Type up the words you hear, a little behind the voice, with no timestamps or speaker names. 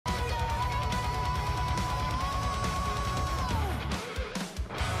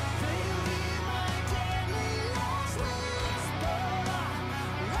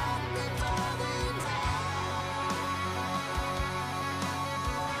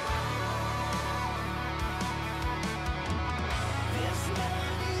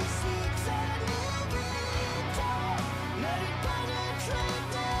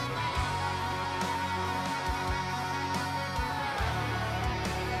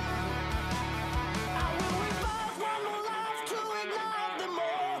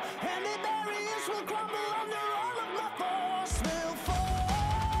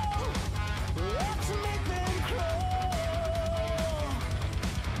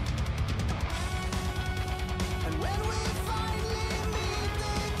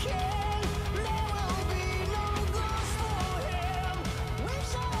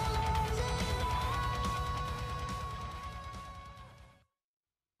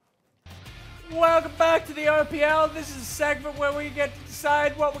Welcome back to the OPL. This is a segment where we get to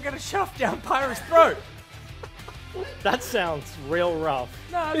decide what we're going to shove down Pyro's throat. That sounds real rough.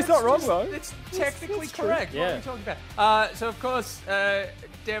 No, It's not wrong, though. It's technically correct. Yeah. What are we talking about? So, of course,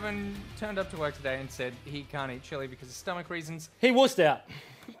 Devin turned up to work today and said he can't eat chili because of stomach reasons. He wussed out.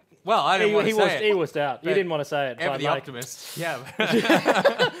 Well, I didn't want to say it. He wussed out. You But didn't want to say it. Ever but the like, optimist. Yeah.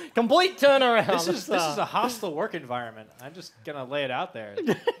 complete turnaround. This is a hostile work environment. I'm just gonna lay it out there.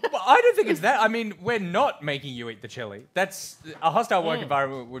 Well, I don't think it's that. I mean, we're not making you eat the chili. That's a hostile work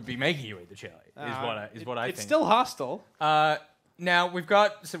environment would be making you eat the chili. Is what I think. It's still hostile. Now we've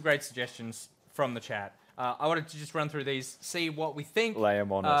got some great suggestions from the chat. I wanted to just run through these, see what we think. Lay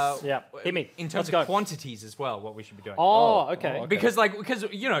 'em on us. Yeah, hit me. In terms Let's of go. quantities as well, what we should be doing. Oh, okay. Because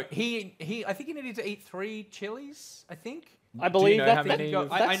you know he I think he needed to eat 3 chilies. I think. I believe know that. how many you've-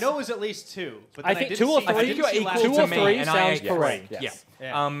 I know it was at least 2. But I then think didn't 2 or see- 3. I didn't you're see equal last 2 to or me, 3 and I sounds ate correct. three. Yes.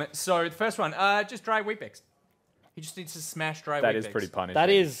 Yeah. So the first one, just dry Weet Bix. He just needs to smash dry That Weet is Bix. pretty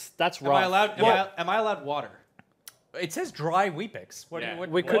punishing. That's Am rough. I allowed? Am I allowed water? It says dry Weet Bix.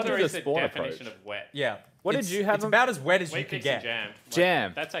 We could Water do the is the spawn definition approach. of wet. Yeah. What did It's- you have It's him- about as wet as you Wet could bix get. and jam. Like,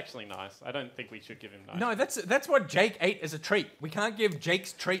 Jam. That's actually nice. I don't think we should give him nice. No, that's what Jake ate as a treat. We can't give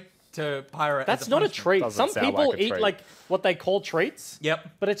Jake's treat to Pyro. That's as not a punishment. treat. Doesn't Some sound people like a eat treat. like what they call treats. Yep.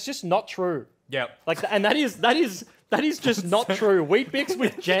 But it's just not true. Yep. Like, and that is just not true. Wheat Bix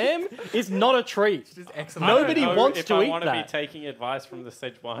with jam is not a treat. Excellent. I don't Nobody know wants if to I eat want that. be taking advice from the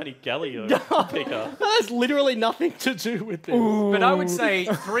Sejuani Galileo picker. That has literally nothing to do with this. But I would say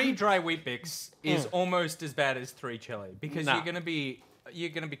 3 dry Weet Bix is almost as bad as 3 chili because Nah. you're gonna be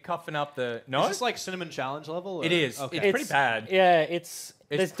coughing up the Is this like cinnamon challenge level? Or? It is. Okay. It's pretty bad. Yeah, there's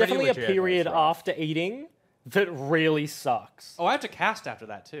pretty definitely a legit. period That's rough. after eating that really sucks. Oh, I have to cast after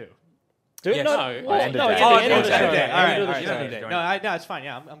that too. Dude, Yes. no, No, well, end of no, day. it's at the end Oh, of the end show. of day. End All right, of the all right, show. end of day. No, it's fine.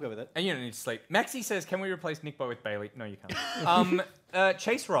 Yeah, I'm good with it. And you don't need to sleep. Maxi says, "Can we replace Nick Boy with Bailey?" No, you can't.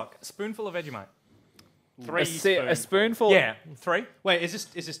 Chase Rock, spoonful of Vegemite. 3 A spoonful. Yeah, 3. Wait, is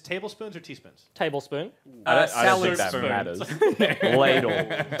this tablespoons or teaspoons? Tablespoon. I don't salad think that spoon. matters. Ladle.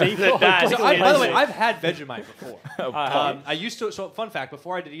 By the way, I've had Vegemite before. Oh, I used to. So, fun fact: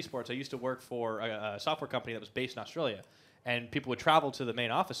 before I did esports, I used to work for a software company that was based in Australia, and people would travel to the main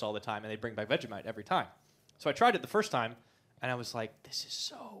office all the time, and they'd bring back Vegemite every time. So I tried it the first time, and I was like, "This is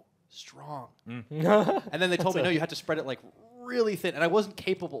so strong." And then they told me, "No, you had to spread it like really thin," and I wasn't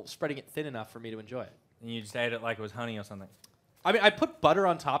capable of spreading it thin enough for me to enjoy it. And you just ate it like it was honey or something. I mean, I put butter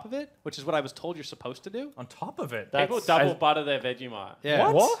on top of it, which is what I was told you're supposed to do. On top of it. People double butter their Vegemite. Yeah.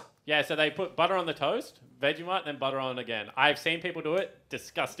 What? Yeah, so they put butter on the toast, Vegemite, then butter on again. I've seen people do it.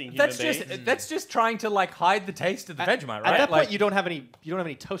 Disgusting human That's beings. that's just trying to like hide the taste of the Vegemite, right? At that Like- point, you don't have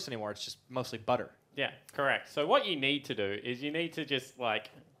any toast anymore. It's just mostly butter. Yeah, correct. So what you need to do is you need to just like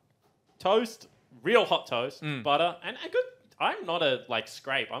toast, real hot toast, butter, and a good. I'm not a like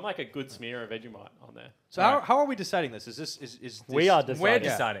scrape. I'm like a good smear of Vegemite on there. So how are we deciding this? Is this We are deciding. We're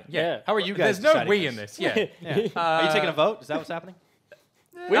deciding. Yeah. Yeah. How are you guys? There's no deciding we in this. Yeah. Yeah. Are you taking a vote? Is that what's happening?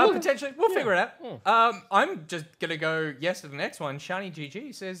 Potentially. We'll figure it out. I'm just going to go yes to the next one. Shiny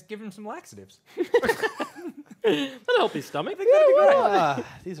GG says give him some laxatives. That'll help his stomach.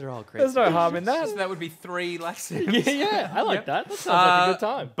 These are all great. There's no harm in that. So that would be 3 laxatives. Yeah, I like that. That sounds like a good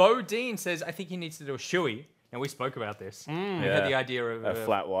time. Bo Dean says, I think he needs to do a shoey. And we spoke about this. We had the idea of A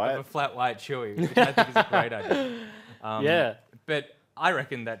flat white. Of a flat white shoey, which I think is a great idea. Yeah. But I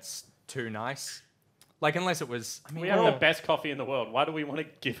reckon that's too nice. Like, unless it was... I mean, We have the best coffee in the world. Why do we want to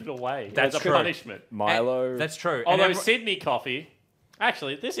give it away That's as a true. punishment? Milo. That's true. Although And Sydney coffee,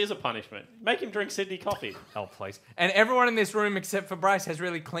 actually, this is a punishment. Make him drink Sydney coffee. Oh, please. And everyone in this room except for Bryce has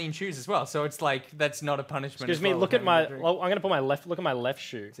really clean shoes as well. So it's like, that's not a punishment. Excuse as me. well, Look having at my. a drink. Well, I'm gonna put my left. Look at my left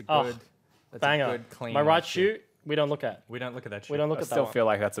shoe. It's a Oh, good... That's banger. a good, clean My right left shoe. We don't look at. We don't look at that shoe. We don't look I at still that feel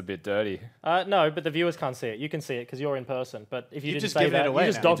like that's a bit dirty. one. No, but the viewers can't see it. You can see it because you're in person. But if you You didn't just say given it that, away you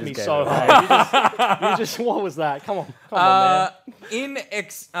just now. dogged You me just so gave it hard. You just. What was that? Come on, man.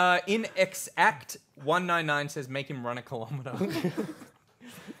 In exact 199 says make him run a kilometer.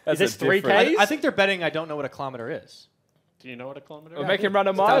 That's this a different- 3K? I think they're betting I don't know what a kilometer is. Do you know what a kilometer Or is? make him run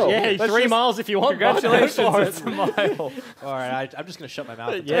a mile. Yeah, Let's 3 just- miles if you want. Congratulations, Go for it's it. a mile. All right, I'm just going to shut my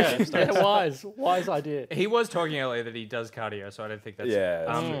mouth. until Yeah, the game starts. wise idea. He was talking earlier that he does cardio, so I don't think that's...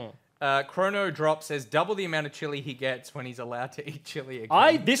 Yeah. Chrono Drop says double the amount of chili he gets when he's allowed to eat chili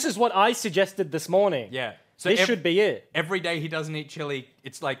again. This is what I suggested this morning. Yeah. So This should be it. every day he doesn't eat chili,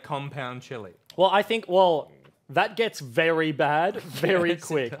 it's like compound chili. Well, I think. Well, that gets very bad very Yes, it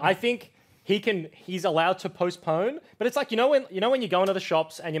quick. does. I think he's allowed to postpone, but it's like when you go into the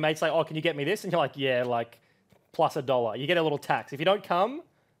shops and your mate's like, oh, can you get me this? And you're like, yeah, like plus $1. You get a little tax if you don't come.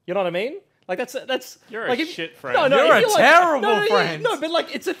 You know what I mean? Like that's You're like a if- shit friend. No, no, You're if a like- terrible no, no, friend. No, but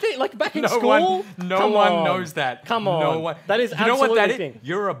like it's a thing. Like back in No school, one come on. knows that. Come on. No one. That is You know what that absolutely is? thing.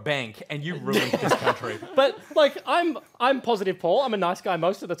 You're a bank, and you ruined this country. But like I'm positive Paul. I'm a nice guy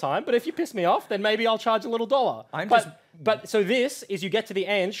most of the time. But if you piss me off, then maybe I'll charge a little dollar. But so this is you get to the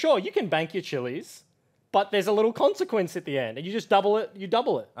end. Sure, you can bank your chilies, but there's a little consequence at the end, and you just double it. You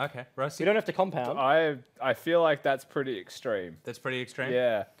double it. Okay, Rusty. You don't have to compound. I feel like that's pretty extreme. That's pretty extreme.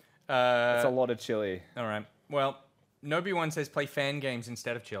 Yeah, that's a lot of chili. All right. Well, Nobi1 says play fan games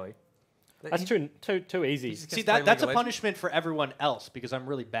instead of chili. That's too easy. See, that's a punishment for everyone else because I'm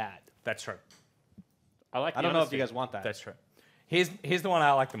really bad. That's true. I like. I don't know if you guys want that. That's true. Here's the one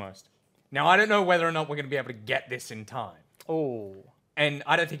I like the most. Now, I don't know whether or not we're going to be able to get this in time. Oh. And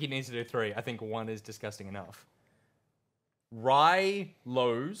I don't think he needs to do 3. I think 1 is disgusting enough. Rye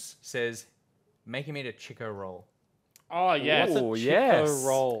Lowe's says, make him eat a Chico roll. Oh yes. What's a Ooh, Chico yes.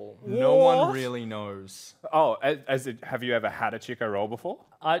 roll? No one really knows. Oh, have you ever had a Chico roll before?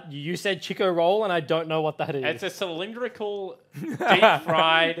 You said Chico roll, and I don't know what that is. It's a cylindrical,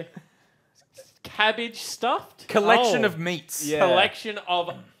 deep-fried, cabbage stuffed Collection Oh. of meats. Yeah. collection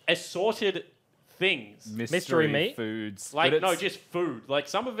of assorted things. Mystery meat? foods. Like but no, it's- just food. Like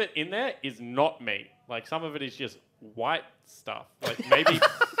some of it in there is not meat. Like some of it is just white stuff. Like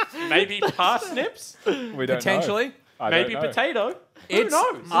maybe parsnips, we don't Potentially. know. I maybe don't know. potato. Who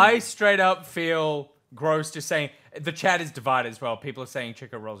knows? I straight up feel gross just saying. The chat is divided as well. People are saying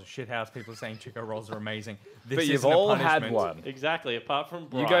Chico rolls are shithouse. People are saying Chico rolls are amazing. This But you've isn't a all had punishment. one. Exactly. Apart from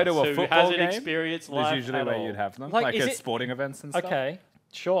Bryce, You go to a who football hasn't game, experienced There's life usually at where all. you'd have them, Like, like is at it- sporting events and stuff. Okay,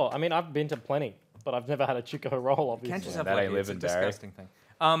 sure. I mean, I've been to plenty, but I've never had a Chico roll, obviously. Can't just have that like ain't it's a living, Barry. disgusting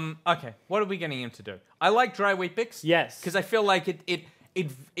thing. Okay, what are we getting him to do? I like dry wheat bix. Yes. Because I feel like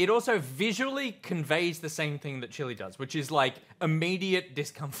it also visually conveys the same thing that chili does, which is like immediate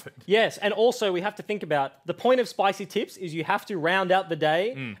discomfort. Yes, and also we have to think about the point of spicy tips is you have to round out the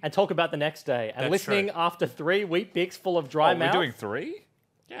day and talk about the next day. And That's listening true. after 3 wheat bix full of dry Oh, mouth. we're doing 3?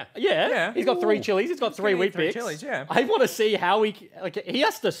 Yeah. Yeah, he's got 3 chilies. He's got 3 gonna eat wheat 3 bix. chilies, yeah. I want to see how he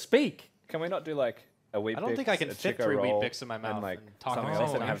has to speak. Can we not do like a wheat I don't Bix, think I can a fit Chico 3 wheat roll, Bix in my mouth and like and talk something about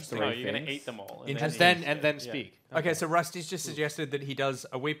else it. and have Interesting. 3 No, you're gonna things? eat them all. Interesting. And then speak. Okay, so Rusty's just suggested that he does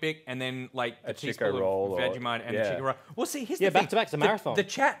a wheat bix and then like a Chico teaspoon roll of or- Vegemite and yeah. a Chico roll. Well, see, here's Yeah, the thing. back-to-back, it's a marathon. The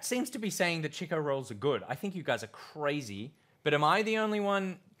chat seems to be saying that Chico rolls are good. I think you guys are crazy, but am I the only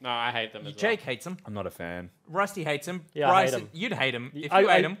one? No, I hate them as Jake well. hates them. I'm not a fan. Rusty hates them. Yeah, I Bryce, hate 'em. you'd hate them. If you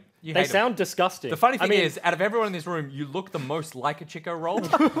I- ate them, you They hate 'em. sound disgusting. The funny thing I mean, is, out of everyone in this room, you look the most like a Chico roll,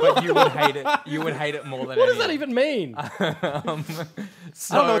 but you would hate it. You would hate it more than what does any that other. even mean? I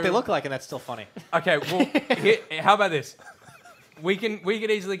don't know what they look like, and that's still funny. Okay, well, how about this? We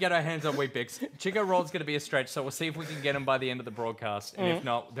could easily get our hands on Wheat Bix. Chico roll's going to be a stretch, so we'll see if we can get them by the end of the broadcast. And if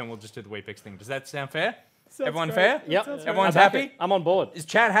not, then we'll just do the Wheat Bix thing. Does that sound fair? Everyone great. fair? Yep. Everyone's I'm happy? I'm on board. Is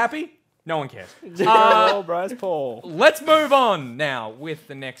Chad happy? No one cares. Oh, Bryce Paul. Let's move on now with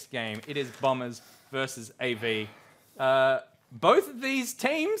the next game. It is Bombers versus AV. Both of these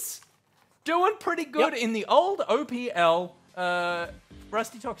teams doing pretty good in the old OPL.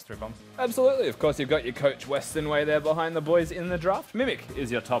 Rusty, talk us through, Bombs. Absolutely. Of course, you've got your coach Western Way there behind the boys in the draft. Mimic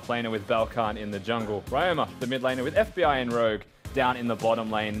is your top laner with Balkan in the jungle. Ryoma, the mid laner with FBI and Rogue down in the bottom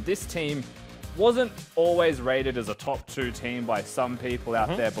lane. This team wasn't always rated as a top 2 team by some people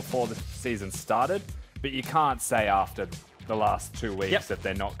out there before the season started, but you can't say after the last 2 weeks that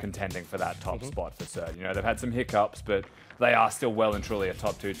they're not contending for that top spot for certain. You know, they've had some hiccups, but they are still well and truly a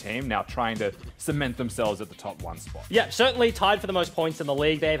top 2 team, now trying to cement themselves at the top 1 spot. Yeah, certainly tied for the most points in the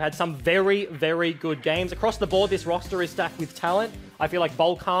league. They've had some very, very good games. Across the board, this roster is stacked with talent. I feel like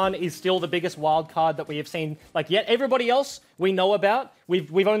Balkan is still the biggest wild card that we have seen yet. Everybody else we know about.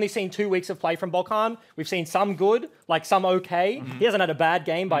 We've only seen 2 weeks of play from Balkan. We've seen some good, some okay. He hasn't had a bad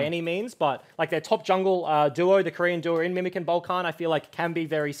game by any means, but their top jungle duo, the Korean duo in Mimic and Balkan, I feel like can be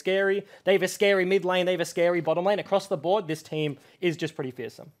very scary. They have a scary mid lane, they have a scary bottom lane. Across the board, this team is just pretty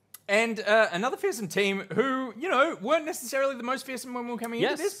fearsome. And another fearsome team who, weren't necessarily the most fearsome when we were coming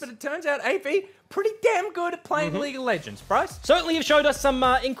into this, but it turns out AV pretty damn good at playing League of Legends. Bryce? Certainly have showed us some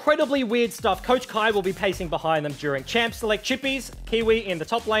incredibly weird stuff. Coach Kai will be pacing behind them during Champ Select. Chippies, Kiwi in the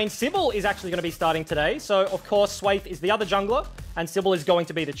top lane. Sybil is actually going to be starting today. So, of course, Swaith is the other jungler, and Sybil is going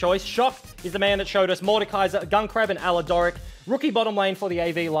to be the choice. Shock is the man that showed us Mordekaiser, Gunkrab, and Aladoric. Rookie bottom lane for the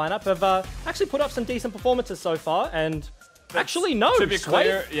AV lineup have actually put up some decent performances so far, and... Actually, no. To be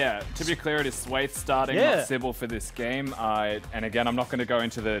clear, Swaith. it is Swaith starting, Yeah. not Sybil for this game. And again, I'm not going to go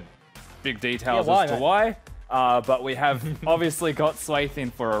into the big details Yeah, why, as to mate? why. But we have obviously got Swaith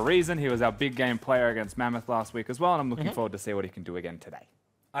in for a reason. He was our big game player against Mammoth last week as well, and I'm looking forward to see what he can do again today.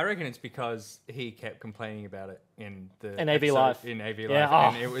 I reckon it's because he kept complaining about it in the In AV episode- Live. In AV Yeah,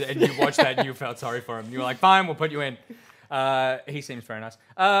 Live, oh. and you watched that and you felt sorry for him. You were like, "Fine, we'll put you in." He seems very nice.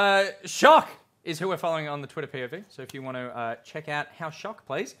 Shock is who we're following on the Twitter POV. So if you want to check out how Shock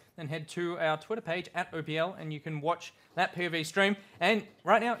plays, then head to our Twitter page at OPL and you can watch that POV stream. And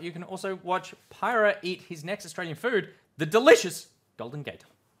right now, you can also watch Pyra eat his next Australian food, the delicious Golden Gate.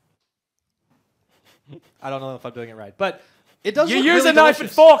 I don't know if I'm doing it right, but it does. You look use really a knife and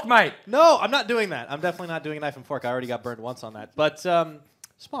delicious. fork, mate. No, I'm not doing that. I'm definitely not doing a knife and fork. I already got burned once on that. But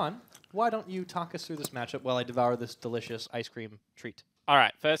Spawn, why don't you talk us through this matchup while I devour this delicious ice cream treat? All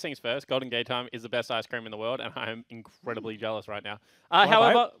right, first things first, Golden Gate Time is the best ice cream in the world, and I'm incredibly jealous right now. I buy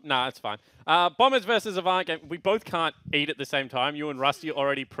However, no, it's fine. Bombers versus Avant game, we both can't eat at the same time. You and Rusty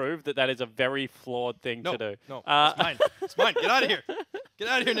already proved that that is a very flawed thing to do. No, it's mine. It's mine. Get out of here. Get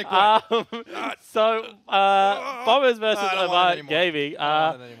out of here, Nick. Bombers versus I don't want it Avant anymore. gaming.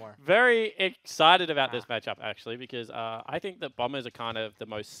 I don't want it anymore. Very excited about this matchup, actually, because I think that Bombers are kind of the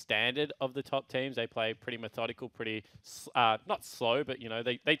most standard of the top teams. They play pretty methodical, pretty, not slow, but, you know,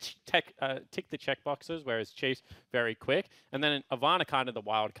 they tick the check boxes, whereas Chiefs very quick. And then Avant are kind of the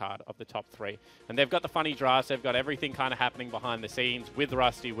wild card of the top three. And they've got the funny drafts. They've got everything kind of happening behind the scenes with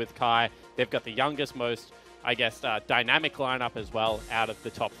Rusty, with Kai. They've got the youngest, most, I guess, dynamic lineup as well out of the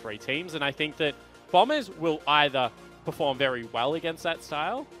top three teams. And I think that Bombers will either perform very well against that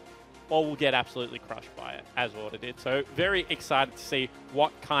style or will get absolutely crushed by it, as Order did. So very excited to see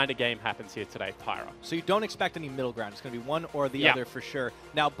what kind of game happens here today, Pyra. So you don't expect any middle ground. It's going to be one or the other for sure.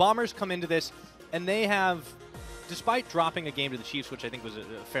 Now, Bombers come into this, and they have, despite dropping a game to the Chiefs, which I think was a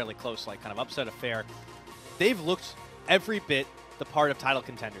fairly close, like, kind of upset affair, they've looked every bit the part of title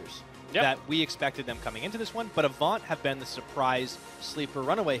contenders that we expected them coming into this one. But Avant have been the surprise sleeper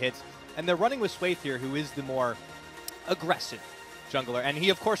runaway hits, and they're running with Swaith here, who is the more aggressive jungler. And he,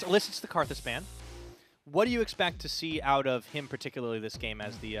 of course, elicits the Karthus ban. What do you expect to see out of him, particularly this game,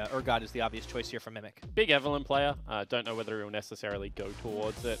 as the Urgot is the obvious choice here for Mimic? Big Evelyn player. Don't know whether he'll necessarily go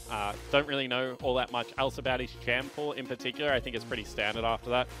towards it. Don't really know all that much else about his jam pool in particular. I think it's pretty standard after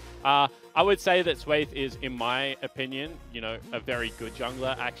that. I would say that Swaith is, in my opinion, you know, a very good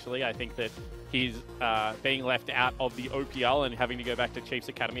jungler, actually. I think that he's being left out of the OPL and having to go back to Chiefs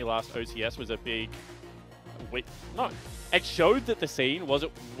Academy last OCS was a big... It showed that the scene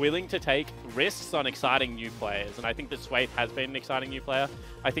wasn't willing to take risks on exciting new players, and I think that Swaith has been an exciting new player.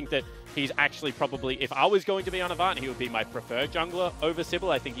 I think that he's actually probably, if I was going to be on Avant, he would be my preferred jungler over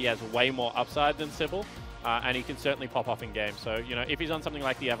Sybil. I think he has way more upside than Sybil, and he can certainly pop off in game. So, you know, if he's on something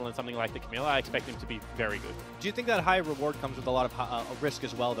like the Evelyn, something like the Camilla, I expect him to be very good. Do you think that high reward comes with a lot of risk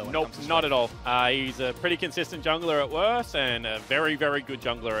as well, though? Nope, not at all. He's a pretty consistent jungler at worst and a very, very good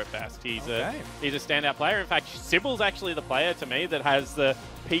jungler at best. He's a standout player. In fact, Sybil's actually the player to me that has the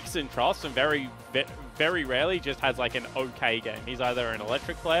peaks and troughs and very rarely just has like an okay game. He's either an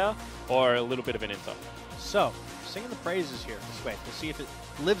electric player or a little bit of an inter. So, singing the praises here for Swaith. We'll see if it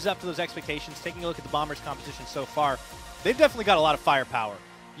lives up to those expectations. Taking a look at the Bombers' competition so far, they've definitely got a lot of firepower.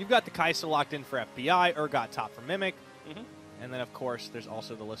 You've got the Kaisa locked in for FBI, Urgot top for Mimic, and then, of course, there's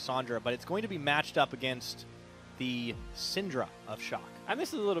also the Lissandra, but it's going to be matched up against the Syndra of Shock. And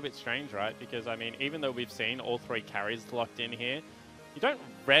this is a little bit strange, right? Because, I mean, even though we've seen all three carries locked in here, you don't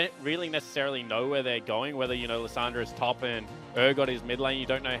really necessarily know where they're going, whether, you know, Lissandra is top and Urgot is mid lane. You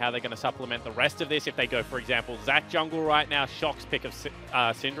don't know how they're going to supplement the rest of this. If they go, for example, Zac jungle right now, Shock's pick of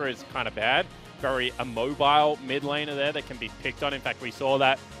Syndra is kind of bad. Very immobile mid laner there that can be picked on. In fact, we saw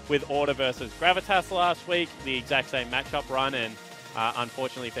that with Order versus Gravitas last week, the exact same matchup run, and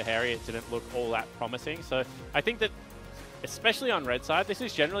unfortunately for Harry, it didn't look all that promising. So I think that, especially on red side, this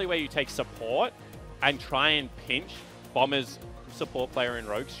is generally where you take support and try and pinch Bomber's support player in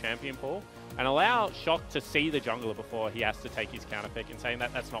Rogue's champion pool and allow Shock to see the jungler before he has to take his counter pick, and saying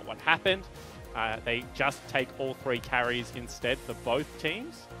that that's not what happened. They just take all three carries instead for both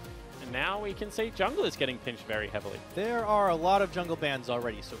teams. And now we can see junglers getting pinched very heavily. There are a lot of jungle bans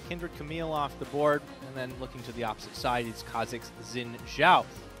already. So Kindred Camille off the board, and then looking to the opposite side is Kha'Zix's Xin Zhao.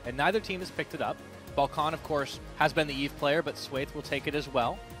 And neither team has picked it up. Balkan, of course, has been the Eve player, but Swaith will take it as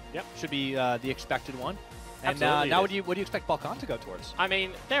well. Yep. Should be the expected one. And Absolutely now what do you expect Balkan to go towards? I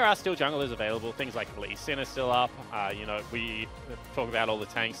mean, there are still junglers available. Things like Lee Sin is still up. You know, we talk about all the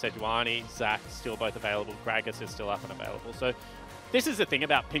tanks. Sejuani, Zac still both available. Gragas is still up and available. So this is the thing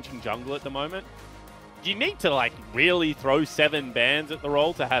about pinching jungle at the moment. You need to, like, really throw 7 bans at the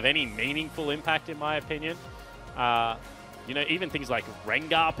roll to have any meaningful impact, in my opinion. You know, even things like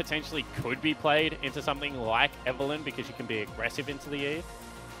Rengar potentially could be played into something like Evelyn because you can be aggressive into the Eve.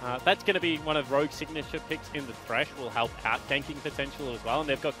 That's going to be one of Rogue's signature picks in the Thresh. Will help out ganking potential as well, and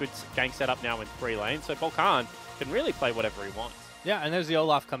they've got good gank setup now in 3 lanes, so Volkan can really play whatever he wants. Yeah, and there's the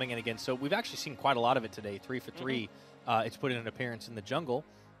Olaf coming in again. So we've actually seen quite a lot of it today. 3 for 3. It's put in an appearance in the jungle.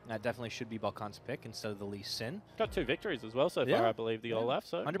 That definitely should be Balkan's pick instead of the Lee Sin. Got 2 victories as well so far, I believe, the Olaf.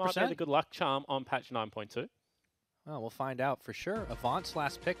 So 100%. might be the good luck charm on patch 9.2. Well, we'll find out for sure. Avant's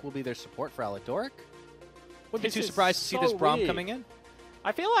last pick will be their support for Alidoric. Wouldn't be This too is surprised to see so this Braum weird. coming in.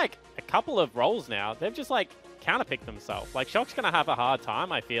 I feel like a couple of roles now, they've just like counterpicked themselves. Like Shock's going to have a hard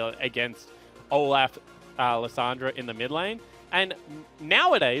time, I feel, against Olaf, Lissandra in the mid lane. And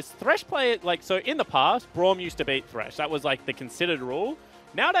nowadays, Thresh play, like, so in the past, Braum used to beat Thresh. That was like the considered rule.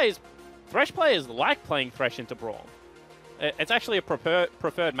 Nowadays, Thresh players like playing Thresh into Braum. It's actually a preferred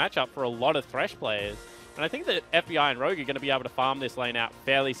matchup for a lot of Thresh players. And I think that FBI and Rogue are going to be able to farm this lane out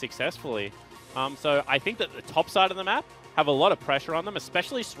fairly successfully. So I think that the top side of the map have a lot of pressure on them,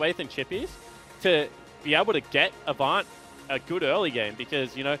 especially Swaith and Chippies, to be able to get Avant a good early game.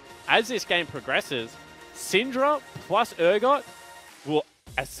 Because, you know, as this game progresses, Syndra plus Urgot will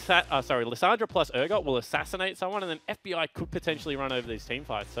Lissandra plus Urgot will assassinate someone, and then FBI could potentially run over these team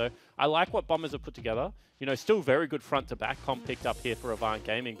fights. So I like what Bombers have put together. You know, still very good front-to-back comp picked up here for Avant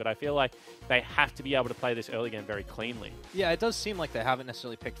Gaming, but I feel like they have to be able to play this early game very cleanly. Yeah, it does seem like they haven't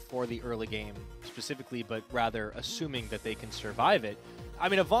necessarily picked for the early game specifically, but rather assuming that they can survive it. I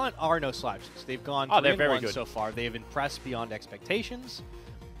mean, Avant are no slouches. They've gone 3-1 so far. They've impressed beyond expectations.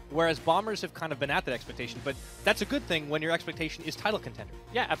 Whereas Bombers have kind of been at that expectation, but that's a good thing when your expectation is title contender.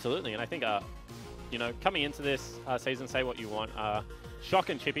 Yeah, absolutely. And I think, you know, coming into this season, say what you want, Shock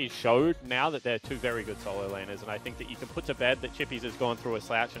and Chippies showed now that they're 2 very good solo laners, and I think that you can put to bed that Chippies has gone through a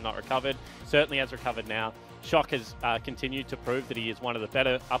slouch and not recovered. Certainly has recovered now. Shock has continued to prove that he is one of the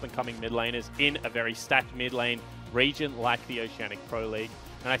better up-and-coming mid laners in a very stacked mid lane region like the Oceanic Pro League.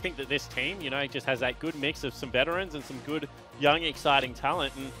 And I think that this team, you know, just has that good mix of some veterans and some good, young, exciting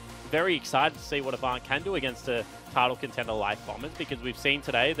talent. And very excited to see what Avant can do against a title contender like Bombers, because we've seen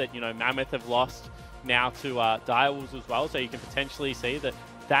today that, you know, Mammoth have lost now to Direwolves as well. So you can potentially see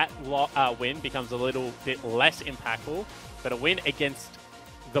that win becomes a little bit less impactful. But a win against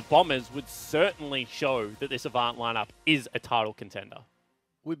the Bombers would certainly show that this Avant lineup is a title contender.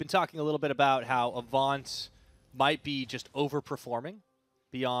 We've been talking a little bit about how Avant might be just overperforming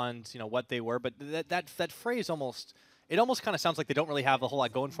beyond, you know, what they were, but that phrase almost kind of sounds like they don't really have a whole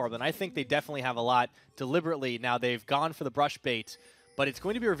lot going for them. And I think they definitely have a lot deliberately. Now they've gone for the brush bait, but it's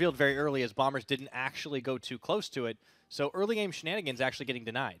going to be revealed very early as Bombers didn't actually go too close to it. So early game shenanigans actually getting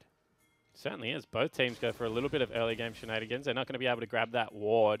denied. Certainly is. Both teams go for a little bit of early game shenanigans. They're not going to be able to grab that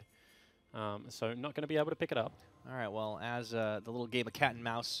ward, so not going to be able to pick it up. All right, well, as the little game of cat and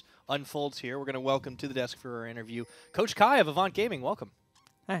mouse unfolds here, we're going to welcome to the desk for our interview Coach Kai of Avant Gaming. Welcome.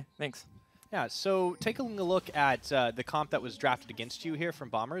 Hey, thanks. Yeah, so taking a look at the comp that was drafted against you here from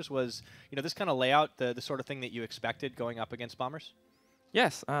Bombers, was, you know, this kind of layout the sort of thing that you expected going up against Bombers?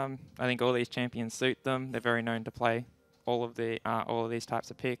 Yes, I think all these champions suit them. They're very known to play all of these types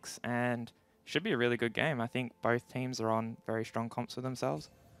of picks, and should be a really good game. I think both teams are on very strong comps for themselves.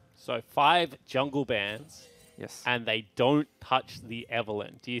 So 5 jungle bans. Yes. And they don't touch the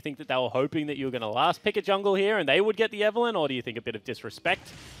Evelyn. Do you think that they were hoping that you were going to last pick a jungle here and they would get the Evelyn, or do you think a bit of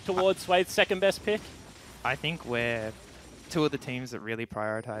disrespect towards Swaith's second best pick? I think we're 2 of the teams that really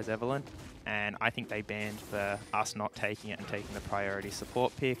prioritize Evelyn, and I think they banned for us not taking it and taking the priority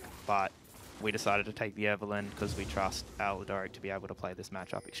support pick, but we decided to take the Evelyn because we trust Alidoric to be able to play this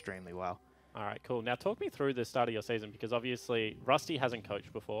matchup extremely well. All right, cool. Now talk me through the start of your season, because obviously Rusty hasn't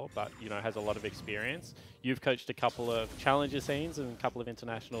coached before, but, you know, has a lot of experience. You've coached a couple of challenger scenes and a couple of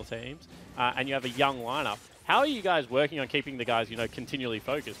international teams, and you have a young lineup. How are you guys working on keeping the guys, you know, continually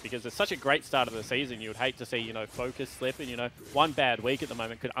focused? Because it's such a great start of the season. You would hate to see, you know, focus slip, and, you know, one bad week at the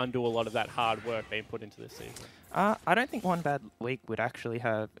moment could undo a lot of that hard work being put into this season. I don't think one bad week would actually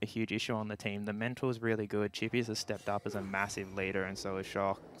have a huge issue on the team. The mental's really good. Chippies has stepped up as a massive leader, and so has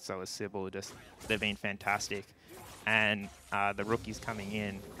Shock, so has Sybil. They've been fantastic. And the rookies coming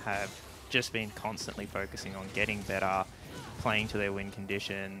in have just been constantly focusing on getting better, playing to their win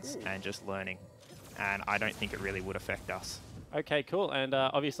conditions, and just learning. And I don't think it really would affect us. Okay, cool. And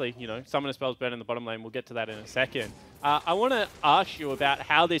obviously, you know, Summoner Spells burn in the bottom lane. We'll get to that in a second. I want to ask you about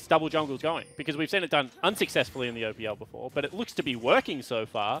how this double jungle is going, because we've seen it done unsuccessfully in the OPL before, but it looks to be working so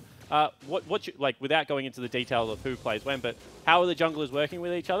far. Like, without going into the details of who plays when, but how are the junglers working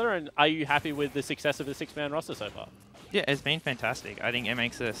with each other, and are you happy with the success of the 6-man roster so far? Yeah, it's been fantastic. I think it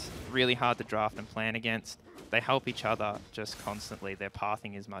makes us really hard to draft and plan against. They help each other just constantly. Their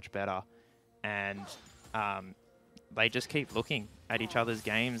pathing is much better, and they just keep looking at each other's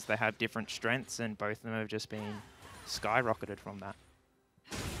games. They have different strengths, and both of them have just been skyrocketed from that.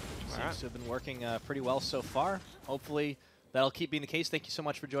 Seems to have been working pretty well so far. Hopefully that'll keep being the case. Thank you so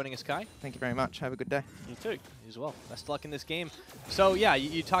much for joining us, Kai. Thank you very much. Have a good day. You too. You as well. Best of luck in this game. So yeah,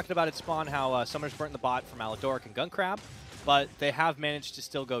 you talked about it, Spawn, how Summer's burnt the bot from Aladoric and Guncrab, but they have managed to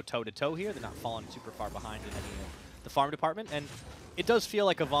still go toe-to-toe here. They're not falling super far behind in any of the farm department, and it does feel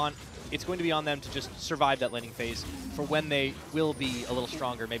like Avant, it's going to be on them to just survive that laning phase for when they will be a little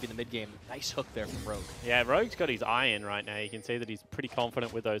stronger, maybe in the mid-game. Nice hook there from Rogue. Yeah, Rogue's got his eye in right now. You can see that he's pretty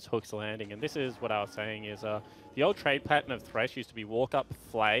confident with those hooks landing. And this is what I was saying is the old trade pattern of Thresh used to be walk up,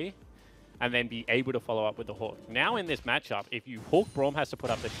 flay, and then be able to follow up with the hook. Now in this matchup, if you hook, Braum has to put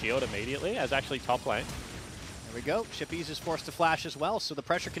up the shield immediately as actually top lane. There we go. Chippies is forced to flash as well, so the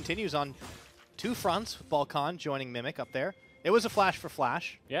pressure continues on two fronts with Balkan joining Mimic up there. It was a flash for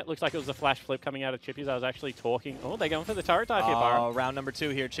flash. Yeah, it looks like it was a flash flip coming out of Chippies. I was actually talking. Oh, they're going for the turret dive here, Byron. Round number 2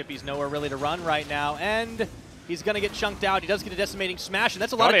 here. Chippies nowhere really to run right now, and he's going to get chunked out. He does get a decimating smash, and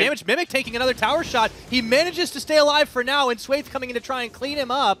that's a lot of damage. Mimic taking another tower shot. He manages to stay alive for now, and Swaith coming in to try and clean him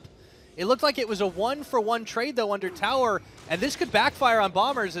up. It looked like it was a 1-for-1 trade, though, under tower, and this could backfire on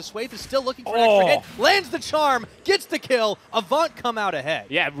Bombers as Swaith is still looking for an extra hit. Lands the charm, gets the kill. Avant come out ahead.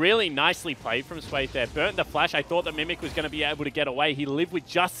 Yeah, really nicely played from Swaith there. Burnt the flash. I thought the Mimic was going to be able to get away. He lived with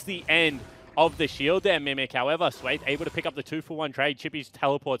just the end of the shield there, Mimic. However, Swaith able to pick up the 2-for-1 trade. Chippies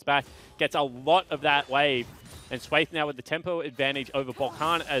teleports back, gets a lot of that wave, and Swaith now with the tempo advantage over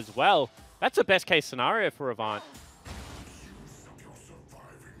Balkan as well. That's the best case scenario for Avant.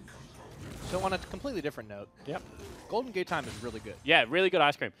 So on a completely different note, Golden Gate Time is really good. Yeah, really good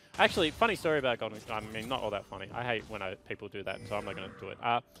ice cream. Actually, funny story about Golden. I mean, not all that funny. I hate when people do that, so I'm not going to do it.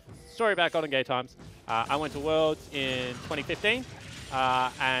 Story about Golden Gate Times. I went to Worlds in 2015,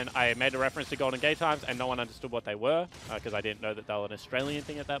 and I made a reference to Golden Gate Times, and no one understood what they were because I didn't know that they were an Australian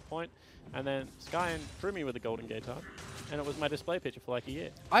thing at that point. And then Skyen threw me with a Golden Gate Time, and it was my display picture for like a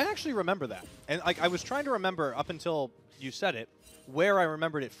year. I actually remember that, and like I was trying to remember up until you said it, where I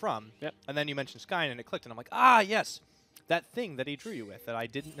remembered it from. Yep. And then you mentioned Skyen and it clicked, and I'm like, ah, yes, that thing that he drew you with that I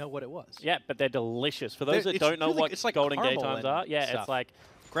didn't know what it was. Yeah, but they're delicious. For those that don't know what it's like Golden Gate Times are, yeah, stuff. it's like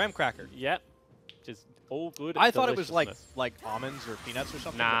graham cracker. Yep, just all good. I thought it was like almonds or peanuts or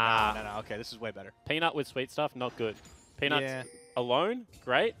something. Nah. No. Okay, this is way better. Peanut with sweet stuff, not good. Peanuts Yeah. alone,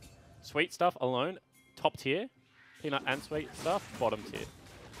 great. Sweet stuff alone, top tier. Peanut and sweet stuff, bottom tier.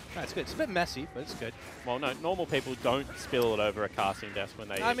 That's good. It's a bit messy, but it's good. Well, no, normal people don't spill it over a casting desk when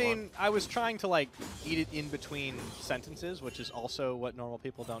they eat I mean, one. I was trying to like eat it in between sentences, which is also what normal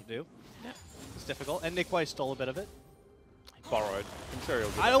people don't do. Yeah. It's difficult. And Nick Weiss stole a bit of it. Borrowed. I'm sure he'll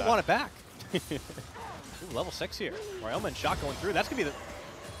give I don't back. want it back. Ooh, level 6 here. Ryoma and Shock going through. That's going to be the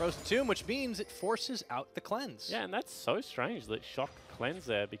Frozen Tomb, which means it forces out the cleanse. Yeah, and that's so strange that Shock cleanse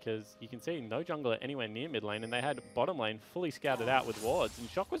there because you can see no jungler anywhere near mid lane, and they had bottom lane fully scouted out with wards, and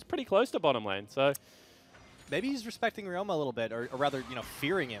Shock was pretty close to bottom lane, so... Maybe he's respecting Ryoma a little bit, or rather, you know,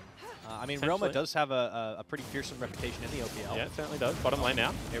 fearing him. I mean, Ryoma does have a pretty fearsome reputation in the OPL. Yeah, it certainly does. Bottom lane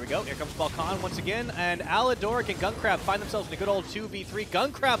now. Here we go. Here comes Balkan once again, and Aladoric and Guncrab find themselves in a good old 2v3.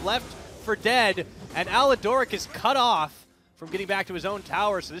 Guncrab left for dead, and Aladoric is cut off from getting back to his own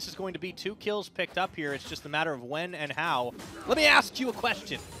tower, so this is going to be 2 kills picked up here. It's just a matter of when and how. Let me ask you a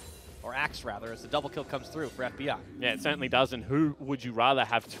question, or Axe rather, as the double kill comes through for FBI. Yeah, it certainly does, and who would you rather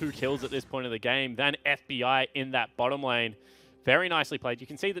have 2 kills at this point of the game than FBI in that bottom lane? Very nicely played. You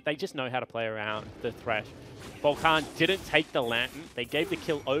can see that they just know how to play around the Thresh. Balkan didn't take the Lantern. They gave the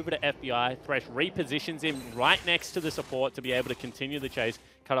kill over to FBI. Thresh repositions him right next to the support to be able to continue the chase,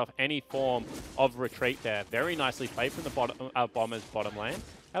 cut off any form of retreat there. Very nicely played from the Bombers bottom lane.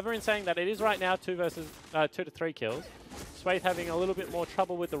 However, in saying that, it is right now 2 to 3 kills. Swaith having a little bit more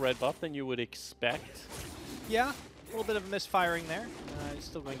trouble with the red buff than you would expect. Yeah, a little bit of a misfiring there. He's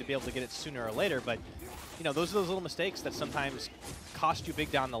still going to be able to get it sooner or later, but you know, those are those little mistakes that sometimes cost you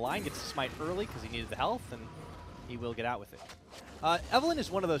big down the line. Gets to smite early because he needed the health, and he will get out with it. Evelyn is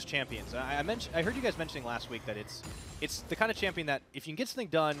one of those champions. I heard you guys mentioning last week that it's the kind of champion that if you can get something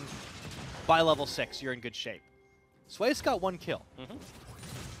done by level 6, you're in good shape. Swaith's got 1 kill.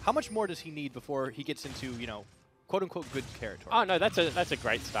 How much more does he need before he gets into, you know, quote-unquote good territory? Oh, no, that's a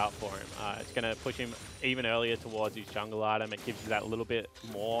great start for him. It's going to push him even earlier towards his jungle item. It gives you that little bit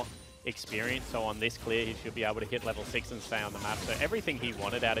more experience. So on this clear, he should be able to hit level 6 and stay on the map. So everything he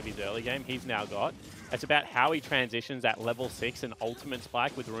wanted out of his early game, he's now got. It's about how he transitions that level 6 and ultimate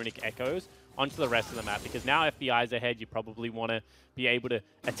spike with Runic Echoes onto the rest of the map. Because now FBI's ahead, you probably want to be able to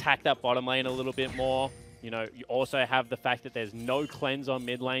attack that bottom lane a little bit more. You know, you also have the fact that there's no cleanse on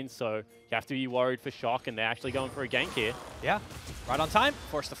mid lane, so you have to be worried for Shock, and they're actually going for a gank here. Yeah. Right on time,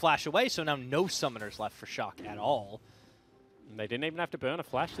 forced the flash away, so now no summoners left for Shock at all. And they didn't even have to burn a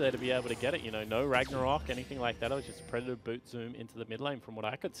flash there to be able to get it. You know, no Ragnarok, anything like that. It was just a Predator boot zoom into the mid lane from what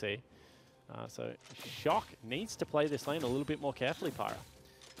I could see. So Shock needs to play this lane a little bit more carefully, Pyra.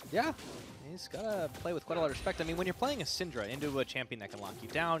 Yeah, he's got to play with quite a lot of respect. I mean, when you're playing a Syndra into a champion that can lock you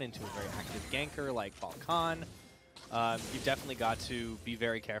down, into a very active ganker like Balkan, you've definitely got to be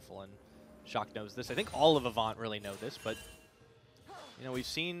very careful, and Shock knows this. I think all of Avant really know this, but you know,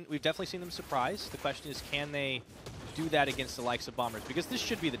 we've definitely seen them surprise. The question is, can they do that against the likes of Bombers? Because this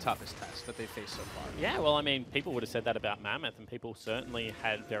should be the toughest test that they've faced so far. Yeah, well, I mean, people would have said that about Mammoth, and people certainly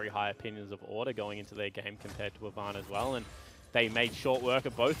had very high opinions of Order going into their game compared to Avant as well, and they made short work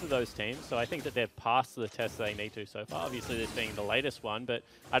of both of those teams, so I think that they've passed the test they need to so far. Obviously, this being the latest one, but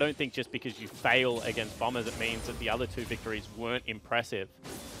I don't think just because you fail against Bombers, it means that the other two victories weren't impressive.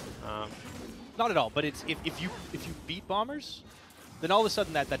 Not at all, but it's if you beat Bombers, then all of a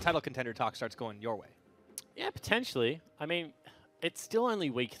sudden that title contender talk starts going your way. Yeah, potentially. I mean, it's still only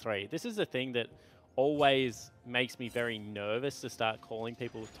week 3. This is the thing that always makes me very nervous to start calling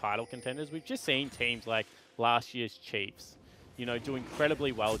people title contenders. We've just seen teams like last year's Chiefs, you know, do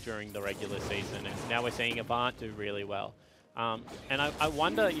incredibly well during the regular season, and now we're seeing Avant do really well. And I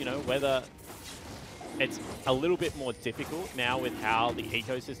wonder, you know, whether it's a little bit more difficult now with how the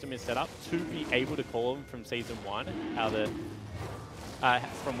ecosystem is set up to be able to call them from Season 1, how the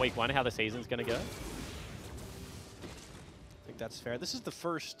from week 1, how the season's going to go. I think that's fair. This is the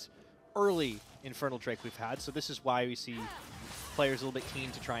first early Infernal Drake we've had, so this is why we see players a little bit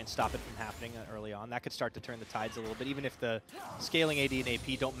keen to try and stop it from happening early on. That could start to turn the tides a little bit, even if the scaling AD and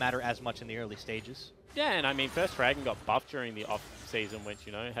AP don't matter as much in the early stages. Yeah, and I mean, First Dragon got buffed during the off-season, which,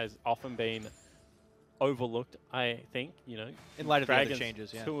 you know, has often been overlooked, I think, you know. In light of the other Dragons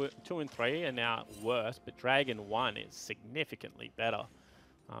changes, yeah. 2 and 3 are now worse, but Dragon 1 is significantly better.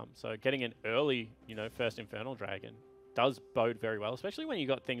 So getting an early, you know, first Infernal Dragon does bode very well, especially when you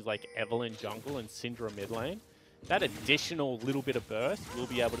got things like Evelyn jungle and Syndra mid lane. That additional little bit of burst will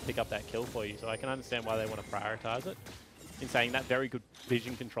be able to pick up that kill for you, so I can understand why they want to prioritize it. In saying that, very good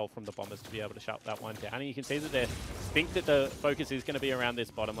vision control from the Bombers to be able to shut that one down. And you can see that they think that the focus is going to be around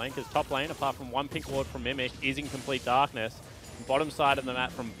this bottom lane, because top lane, apart from one pink ward from Mimic, is in complete darkness. Bottom side of the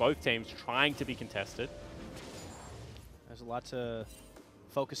map from both teams trying to be contested. There's a lot to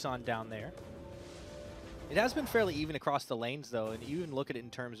focus on down there. It has been fairly even across the lanes, though, and you even look at it in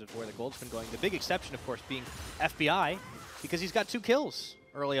terms of where the gold's been going. The big exception, of course, being FBI, because he's got 2 kills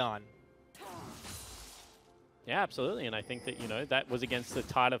early on. Yeah, absolutely, and I think that, you know, that was against the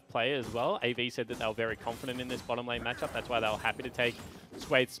tide of play as well. AV said that they were very confident in this bottom lane matchup. That's why they were happy to take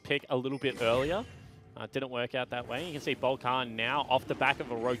Swaith's pick a little bit earlier. Didn't work out that way. You can see Balkan now off the back of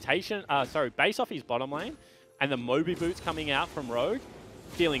a rotation, base off his bottom lane, and the Moby boots coming out from Rogue,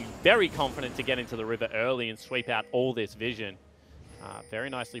 feeling very confident to get into the river early and sweep out all this vision.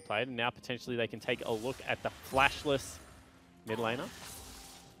 Very nicely played, and now potentially they can take a look at the flashless mid laner.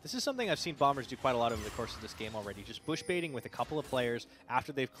 This is something I've seen Bombers do quite a lot over the course of this game already, just bush baiting with a couple of players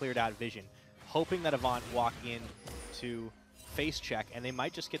after they've cleared out vision, hoping that Avant walk in to face check, and they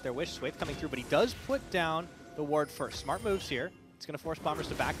might just get their wish. Swaith coming through, but he does put down the ward first. Smart moves here. It's going to force Bombers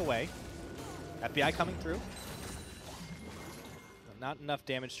to back away. FBI coming through. Not enough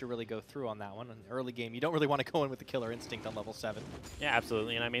damage to really go through on that one. In the early game, you don't really want to go in with the killer instinct on level 7. Yeah,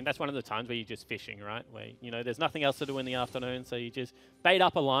 absolutely. And I mean, that's one of the times where you're just fishing, right? Where, you know, there's nothing else to do in the afternoon, so you just bait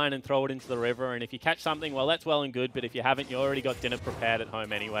up a line and throw it into the river. And if you catch something, well, that's well and good. But if you haven't, you already got dinner prepared at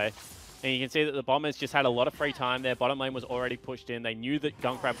home anyway. And you can see that the Bombers just had a lot of free time there. Bottom lane was already pushed in. They knew that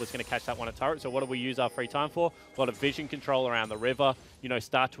Gunkrab was going to catch that one at turret. So what do we use our free time for? A lot of vision control around the river. You know,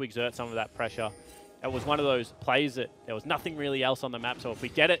 start to exert some of that pressure. It was one of those plays that there was nothing really else on the map, so if we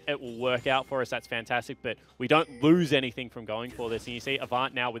get it, it will work out for us. That's fantastic, but we don't lose anything from going for this. And you see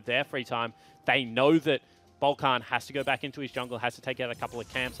Avant now with their free time, they know that Balkan has to go back into his jungle, has to take out a couple of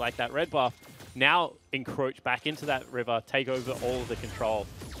camps like that red buff, now encroach back into that river, take over all of the control.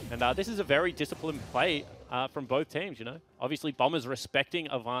 And this is a very disciplined play from both teams, you know. Obviously, Bombers respecting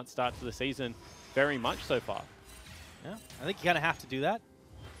Avant's start to the season very much so far. Yeah, I think you kind of have to do that.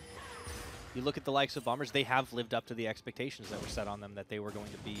 You look at the likes of Bombers, they have lived up to the expectations that were set on them, that they were going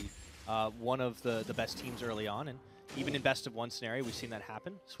to be one of the best teams early on. And even in best of 1 scenario, we've seen that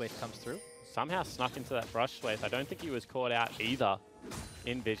happen. Swaith comes through. Somehow snuck into that brush, Swaith. I don't think he was caught out either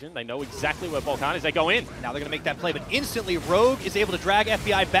in vision. They know exactly where Balkan is. They go in. Now they're going to make that play, but instantly Rogue is able to drag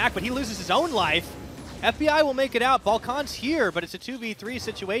FBI back, but he loses his own life. FBI will make it out. Balkan's here, but it's a 2v3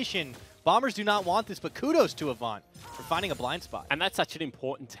 situation. Bombers do not want this, but kudos to Avant for finding a blind spot. And that's such an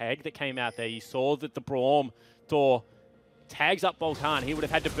important tag that came out there. You saw that the Braum door tags up Volcan, he would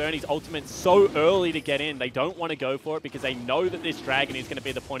have had to burn his ultimate so early to get in. They don't want to go for it because they know that this dragon is going to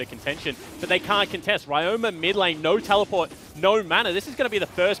be the point of contention, but they can't contest. Ryoma mid lane, no teleport, no mana. This is going to be the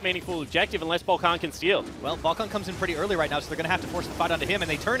first meaningful objective unless Volcan can steal. Well, Volcan comes in pretty early right now, so they're going to have to force the fight onto him, and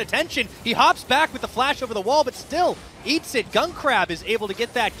they turn attention. He hops back with the flash over the wall, but still eats it. Guncrab is able to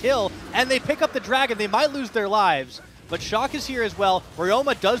get that kill, and they pick up the dragon. They might lose their lives, but Shock is here as well.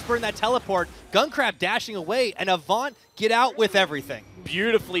 Ryoma does burn that teleport. Guncrab dashing away, and Avant get out with everything.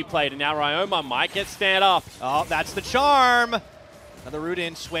 Beautifully played, and now Ryoma might get stand up. Oh, that's the charm. Another root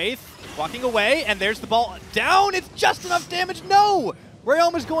in. Swathe walking away, and there's the ball down. It's just enough damage. No!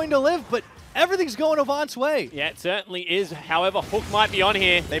 Ryoma's going to live, but everything's going Avant's way. Yeah, it certainly is. However, Hook might be on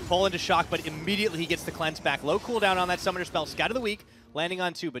here. They pull into Shock, but immediately he gets the cleanse back. Low cooldown on that summoner spell. Scout of the week, landing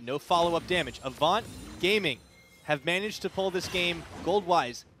on 2, but no follow-up damage. Avant Gaming have managed to pull this game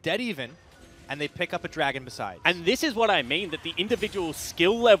gold-wise dead even, and they pick up a dragon besides. And this is what I mean, that the individual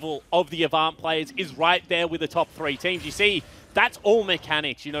skill level of the Avant players is right there with the top 3 teams. You see, that's all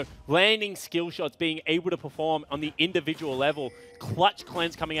mechanics, you know, landing skill shots, being able to perform on the individual level. Clutch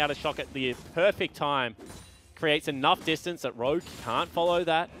cleanse coming out of Shock at the perfect time creates enough distance that Rogue can't follow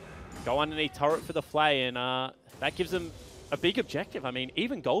that. Go underneath turret for the flay, and that gives them a big objective. I mean,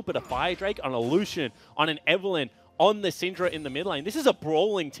 even gold, but a Fire Drake on a Lucian, on an Evelynn, on the Syndra in the mid lane. This is a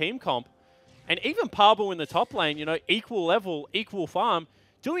brawling team comp. And even Parble in the top lane, you know, equal level, equal farm,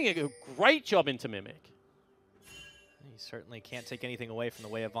 doing a great job into Mimic. You certainly can't take anything away from the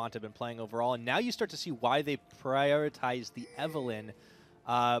way Avant have been playing overall. And now you start to see why they prioritize the Evelynn.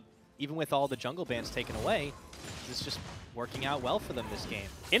 Even with all the jungle bans taken away, this is just working out well for them this game.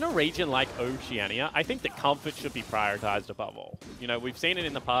 In a region like Oceania, I think that comfort should be prioritized above all. You know, we've seen it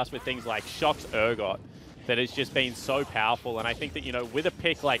in the past with things like Shock's Urgot that has just been so powerful. And I think that, you know, with a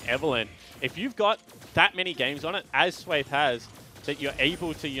pick like Evelynn, if you've got that many games on it, as Swathe has, that you're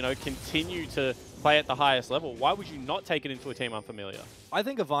able to, you know, continue to play at the highest level, why would you not take it into a team unfamiliar? I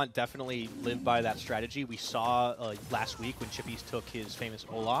think Avant definitely lived by that strategy. We saw last week when Chippies took his famous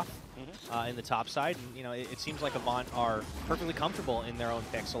Olaf in the top side. And, you know, it seems like Avant are perfectly comfortable in their own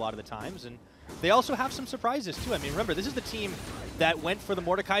picks a lot of the times. And they also have some surprises, too. I mean, remember, this is the team that went for the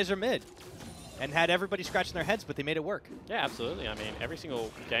Mordekaiser mid and had everybody scratching their heads, but they made it work. Yeah, absolutely. I mean, every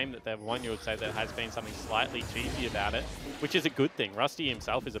single game that they've won, you would say there has been something slightly cheesy about it, which is a good thing. Rusty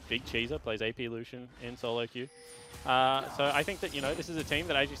himself is a big cheeser, plays AP Lucian in solo queue. So I think that, you know, this is a team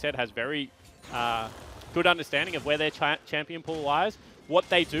that, as you said, has very good understanding of where their champion pool lies, what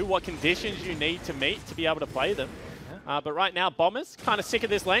they do, what conditions you need to meet to be able to play them. But right now, Bombers, kind of sick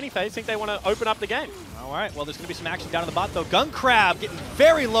of this laning phase, think they want to open up the game. All right, well, there's going to be some action down in the bot, though. Guncrab getting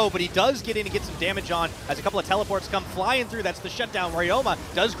very low, but he does get in and get some damage on as a couple of teleports come flying through. That's the shutdown. Ryoma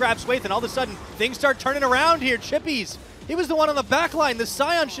does grab Swathe, and all of a sudden, things start turning around here. Chippies, he was the one on the back line. The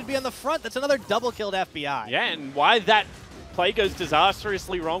Scion should be on the front. That's another double-killed FBI. Yeah, and why that play goes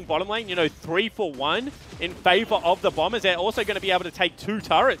disastrously wrong bottom lane, you know, 3 for 1 in favor of the Bombers. They're also going to be able to take 2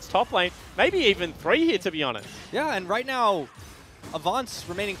 turrets top lane, maybe even 3 here, to be honest. Yeah, and right now, Avant's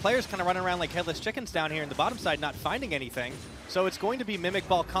remaining players kind of running around like headless chickens down here in the bottom side, not finding anything. So it's going to be Mimic,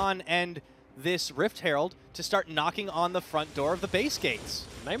 Balkan, and this Rift Herald to start knocking on the front door of the base gates.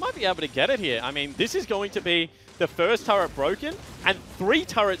 They might be able to get it here. I mean, this is going to be the first turret broken, and 3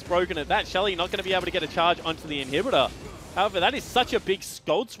 turrets broken at that. Shelly not going to be able to get a charge onto the inhibitor. However, that is such a big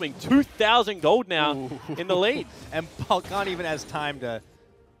gold swing. 2,000 gold now in the lead. And Balkan even has time to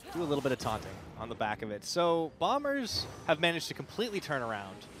do a little bit of taunting on the back of it. So Bombers have managed to completely turn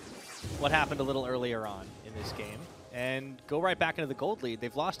around what happened a little earlier on in this game and go right back into the gold lead.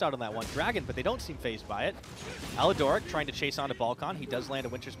 They've lost out on that one dragon, but they don't seem phased by it. Aladoric trying to chase onto Balkan. He does land a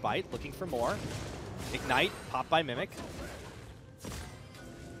Winter's Bite, looking for more. Ignite, popped by Mimic.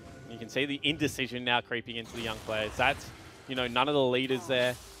 You can see the indecision now creeping into the young players. That's, you know, none of the leaders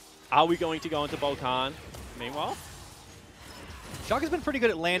there. Are we going to go into Balkan? Meanwhile, Shock has been pretty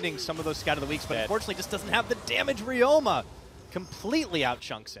good at landing some of those Scout of the Weeks, but unfortunately just doesn't have the damage. Ryoma completely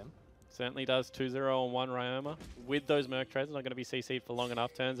outchunks him. certainly does 2-0 on 1 Ryoma. With those Merc trades, not going to be CC'd for long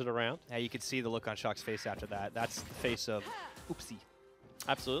enough, turns it around. Yeah, you could see the look on Shock's face after that. That's the face of oopsie.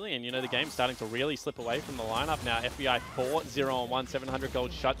 Absolutely, and you know, the game's starting to really slip away from the lineup now. FBI 4-0 on 1, 700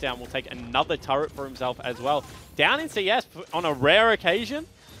 gold shutdown will take another turret for himself as well. Down in CS on a rare occasion,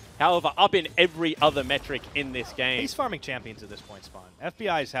 however, up in every other metric in this game. He's farming champions at this point, Spawn.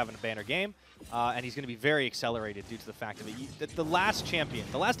 FBI is having a banner game, and he's going to be very accelerated due to the fact that the last champion,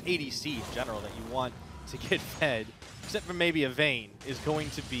 the last ADC in general that you want to get fed, except for maybe a Vayne, is going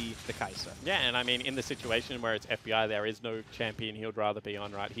to be the Kai'Sa. Yeah, and I mean, in the situation where it's FBI, there is no champion he would rather be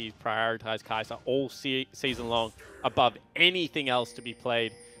on, right? He's prioritized Kai'Sa all season long above anything else to be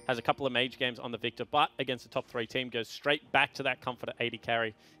played. Has a couple of mage games on the Victor, but against the top 3 team, goes straight back to that comfort at 80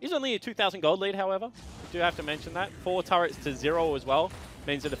 carry. He's only a 2,000 gold lead, however. I do have to mention that. 4 turrets to 0 as well.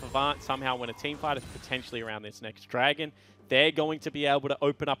 Means that if Avant somehow win a team fight, it's potentially around this next dragon, they're going to be able to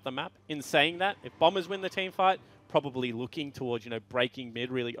open up the map. In saying that, if Bombers win the team fight, probably looking towards, breaking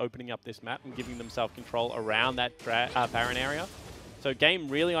mid, really opening up this map and giving themselves control around that Baron area. So game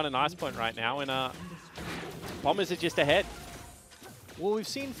really on a nice point right now, and Bombers are just ahead. Well, we've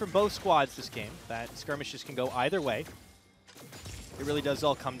seen from both squads this game that skirmishes can go either way. It really does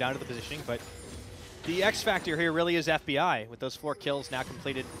all come down to the positioning, but the X factor here really is FBI, with those 4 kills now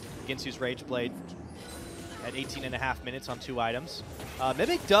completed against his Rage Blade at 18.5 minutes on 2 items.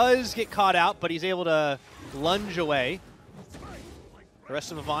 Mimic does get caught out, but he's able to lunge away. The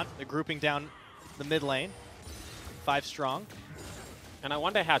rest of Avant, they're grouping down the mid lane. 5 strong. And I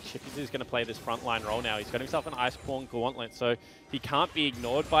wonder how Chippies is going to play this frontline role now. He's got himself an Iceborne Gauntlet, so he can't be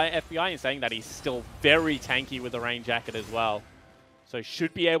ignored by FBI, in saying that he's still very tanky with the rain jacket as well. So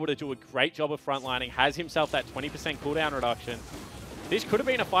should be able to do a great job of frontlining, has himself that 20% cooldown reduction. This could have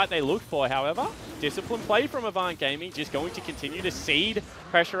been a fight they looked for, however. Disciplined play from Avant Gaming, just going to continue to seed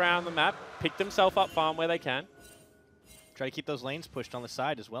pressure around the map, pick themselves up farm where they can. Try to keep those lanes pushed on the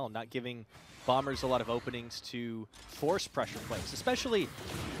side as well, not giving Bombers a lot of openings to force pressure plays, especially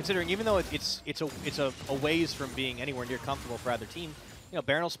considering even though it's a ways from being anywhere near comfortable for either team.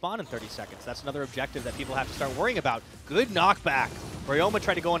 Baron will spawn in 30 seconds. That's another objective that people have to start worrying about. Good knockback. Ryoma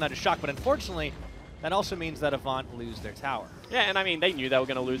tried to go in under shock, but unfortunately, that also means that Avant lose their tower. Yeah, and I mean, they knew they were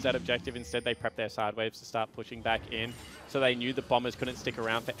going to lose that objective. Instead, they prepped their side waves to start pushing back in, so they knew the Bombers couldn't stick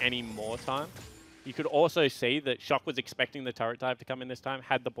around for any more time. You could also see that Shock was expecting the turret dive to come in this time,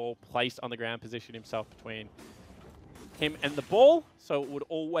 had the ball placed on the ground, positioned himself between him and the ball, so it would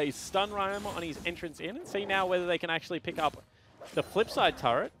always stun Ryoma on his entrance in, and see now whether they can actually pick up the flip side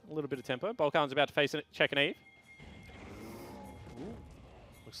turret. A little bit of tempo. Balkan's about to face a check and Eve. Ooh.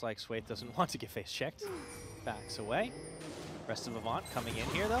 Looks like Swathe doesn't want to get face checked. Backs away. Rest of Avant coming in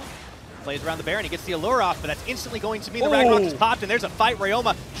here, though. Plays around the Baron. He gets the allure off, but that's instantly going to mean the Ragnarok is popped, and there's a fight.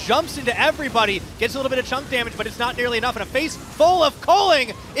 Ryoma jumps into everybody, gets a little bit of chunk damage, but it's not nearly enough, and a face full of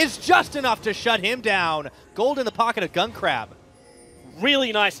Coling is just enough to shut him down. Gold in the pocket of Gun Crab.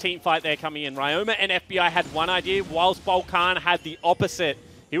 Really nice team fight there coming in. Ryoma and FBI had one idea, whilst Balkan had the opposite.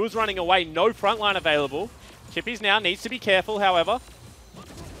 He was running away, no frontline available. Chippies now needs to be careful, however.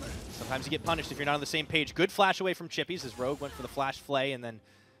 Sometimes you get punished if you're not on the same page. Good flash away from Chippies as Rogue went for the flash flay and then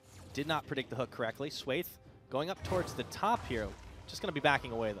did not predict the hook correctly. Swathe going up towards the top here. Just going to be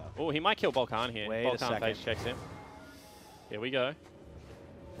backing away, though. Oh, he might kill Balkan here. Wait Balkan a second. face checks him. Here we go.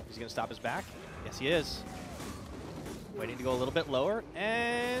 He's going to stop his back. Yes, he is. Waiting to go a little bit lower,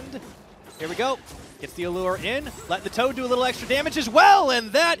 and here we go. Gets the allure in, let the Toad do a little extra damage as well,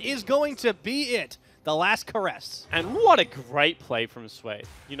 and that is going to be it. The last caress. And what a great play from Swathe.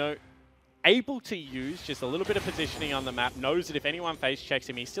 Able to use just a little bit of positioning on the map, knows that if anyone face checks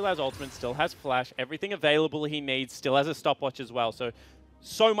him, he still has ultimate, still has flash, everything available he needs, still has a stopwatch as well.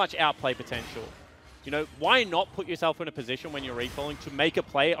 So much outplay potential. Why not put yourself in a position when you're recalling to make a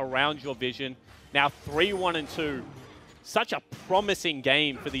play around your vision? Now 3-1-2. Such a promising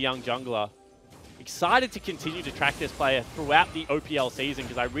game for the young jungler. Excited to continue to track this player throughout the OPL season,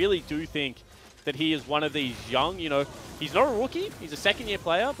 because I really do think that he is one of these young, he's not a rookie, he's a second-year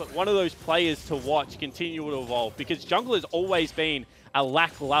player, but one of those players to watch continue to evolve, because jungle has always been a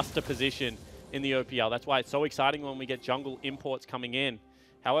lackluster position in the OPL. That's why it's so exciting when we get jungle imports coming in.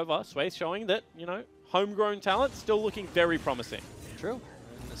 However, Swathe showing that, homegrown talent still looking very promising. True.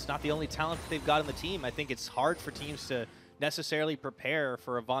 And it's not the only talent that they've got on the team. I think it's hard for teams to necessarily prepare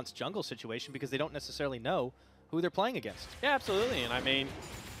for Avant's jungle situation because they don't necessarily know who they're playing against. Yeah, absolutely. And I mean,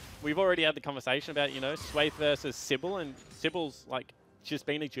 we've already had the conversation about, Swathe versus Sybil, and Sybil's just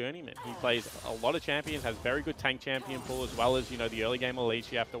been a journeyman. He plays a lot of champions, has very good tank champion pool, as well as, the early game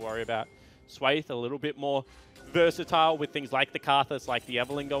elites you have to worry about. Swathe a little bit more versatile with things like the Karthus, like the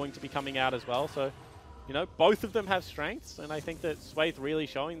Evelyn going to be coming out as well. So, both of them have strengths, and I think that Swathe really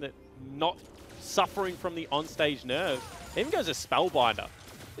showing that not suffering from the on-stage nerve. Even goes a Spellbinder.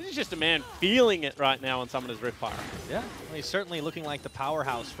 This is just a man feeling it right now on Summoner's Riftfire. Yeah, well, he's certainly looking like the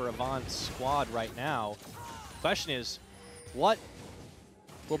powerhouse for Avant's squad right now. Question is, what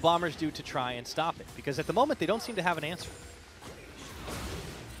will Bombers do to try and stop it? Because at the moment, they don't seem to have an answer.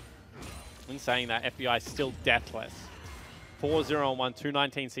 In saying that, FBI is still deathless. 4-0-1,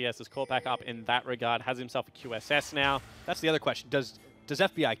 219 CS is caught back up in that regard. Has himself a QSS now. That's the other question. Does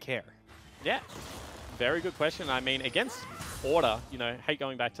FBI care? Yeah, very good question. I mean, against Order, you know, hate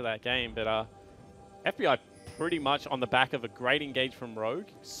going back to that game, but FBI pretty much on the back of a great engage from Rogue,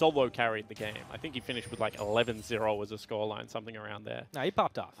 solo carried the game. I think he finished with like 11-0 as a scoreline, something around there. No, he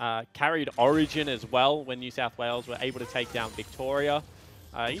popped off. Carried Origin as well when New South Wales were able to take down Victoria.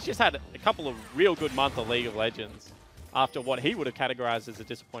 He's just had a couple of real good months of League of Legends after what he would have categorized as a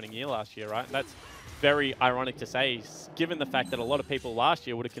disappointing year last year, right? And that's very ironic to say, given the fact that a lot of people last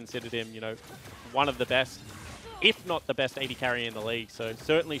year would have considered him, you know, one of the best, if not the best AD carry in the league. So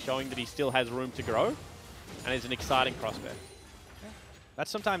certainly showing that he still has room to grow and is an exciting prospect.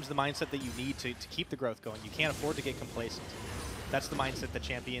 That's sometimes the mindset that you need to keep the growth going. You can't afford to get complacent. That's the mindset that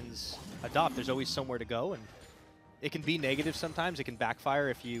champions adopt. There's always somewhere to go, and it can be negative sometimes. It can backfire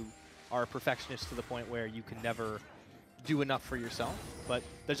if you are a perfectionist to the point where you can never do enough for yourself. But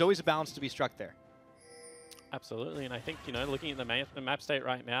there's always a balance to be struck there. Absolutely, and I think, you know, looking at the map state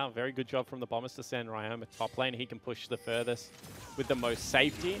right now, very good job from the Bombers to send Ryoma top lane. He can push the furthest with the most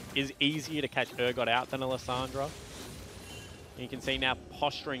safety. Is easier to catch Urgot out than Alessandra. You can see now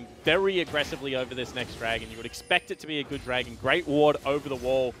posturing very aggressively over this next dragon. You would expect it to be a good dragon. Great ward over the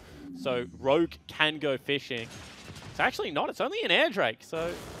wall, so Rogue can go fishing. It's actually not. It's only an air drake, so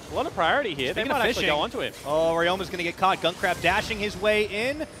a lot of priority here. Speaking they might of actually fishing, go onto him. Oh, Ryoma's going to get caught. Gunkrab dashing his way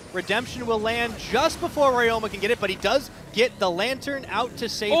in. Redemption will land just before Ryoma can get it, but he does get the lantern out to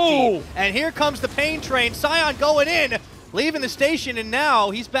safety. Oh! And here comes the pain train. Sion going in, leaving the station, and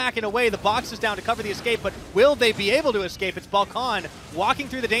now he's backing away. The box is down to cover the escape, but will they be able to escape? It's Balkan walking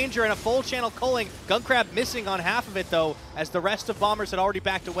through the danger and a full channel culling. Gunkrab missing on half of it, though, as the rest of Bombers had already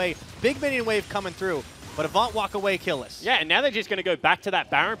backed away. Big minion wave coming through. But Avant walk away killless. Yeah, and now they're just going to go back to that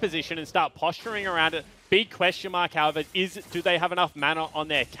Baron position and start posturing around it. Big question mark, however, do they have enough mana on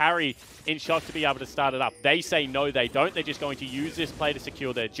their carry in Shock to be able to start it up? They say no, they don't. They're just going to use this play to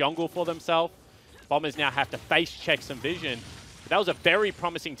secure their jungle for themselves. Bombers now have to face check some vision. But that was a very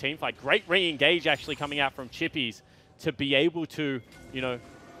promising team fight. Great re-engage actually coming out from Chippies to be able to, you know,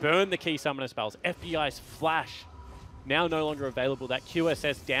 burn the key summoner spells. FBI's Flash now no longer available. That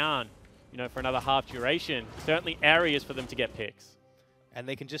QSS down, you know, for another half duration. Certainly areas for them to get picks. And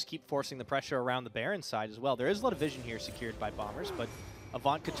they can just keep forcing the pressure around the Baron side as well. There is a lot of vision here secured by Bombers, but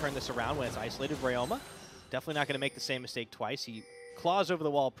Avant could turn this around when it's isolated. Ryoma definitely not going to make the same mistake twice. He claws over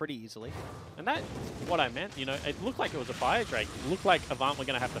the wall pretty easily. And that's what I meant. You know, it looked like it was a Fire Drake. It looked like Avant were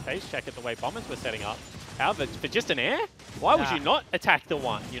going to have to face check it the way Bombers were setting up. However, for just an air, why would you not attack the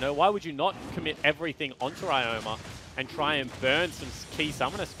one? You know, why would you not commit everything onto Ryoma and try and burn some key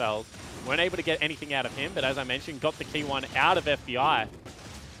summoner spells? Weren't able to get anything out of him, but as I mentioned, got the key one out of FBI.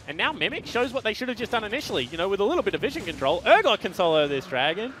 And now Mimic shows what they should have just done initially. You know, with a little bit of vision control, Urgot can solo this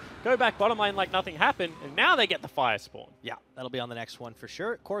dragon, go back bottom lane like nothing happened, and now they get the fire spawn. Yeah, that'll be on the next one for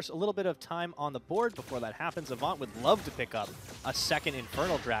sure. Of course, a little bit of time on the board before that happens. Avant would love to pick up a second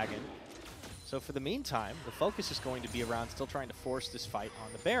Infernal Dragon. So for the meantime, the focus is going to be around still trying to force this fight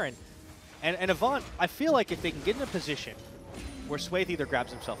on the Baron. And Avant, I feel like if they can get in a position where Swathe either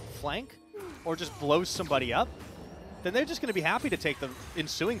grabs himself a flank or just blows somebody up, then they're just going to be happy to take the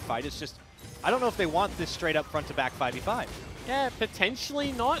ensuing fight. It's just, I don't know if they want this straight up front to back 5v5. Yeah,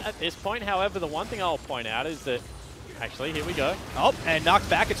 potentially not at this point. However, the one thing I'll point out is that, actually, here we go. Oh, and knocked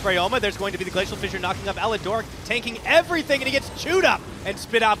back. It's Ryoma. There's going to be the Glacial Fissure knocking up Alador, tanking everything, and he gets chewed up and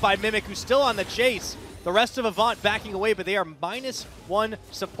spit out by Mimic, who's still on the chase. The rest of Avant backing away, but they are -1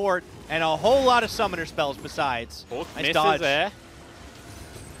 support and a whole lot of summoner spells besides. Nice dodge there.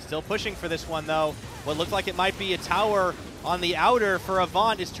 Still pushing for this one, though. What looked like it might be a tower on the outer for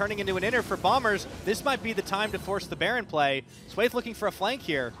Avant is turning into an inner for Bombers. This might be the time to force the Baron play. Swathe looking for a flank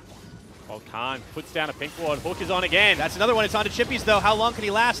here. Khan puts down a pink ward. Hook is on again. That's another one. It's on to Chippies, though. How long can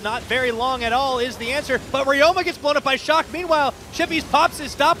he last? Not very long at all is the answer. But Ryoma gets blown up by Shock. Meanwhile, Chippies pops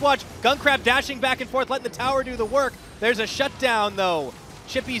his stopwatch. Gunkrab dashing back and forth, letting the tower do the work. There's a shutdown, though.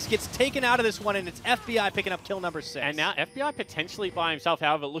 Chippies gets taken out of this one, and it's FBI picking up kill number 6. And now FBI potentially by himself.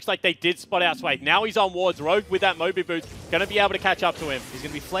 However, it looks like they did spot out Swathe. Now he's on wards. Rogue with that Moby boots. Going to be able to catch up to him. He's going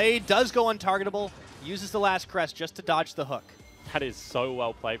to be flayed. Does go untargetable. Uses the last crest just to dodge the hook. That is so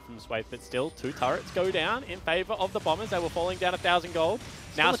well played from Swathe, but still 2 turrets go down in favor of the Bombers. They were falling down 1,000 gold.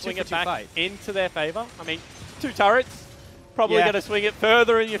 Now swing it back into their favor. I mean, 2 turrets. Probably going to swing it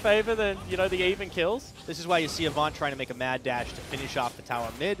further in your favor than, you know, the even kills. This is why you see Avant trying to make a mad dash to finish off the tower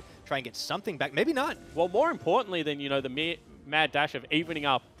mid, try and get something back. Maybe not. Well, more importantly than, you know, the mad dash of evening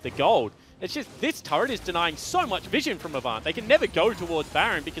up the gold, It's just this turret is denying so much vision from Avant. They can never go towards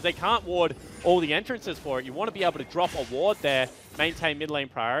Baron because they can't ward all the entrances for it. You want to be able to drop a ward there, maintain mid lane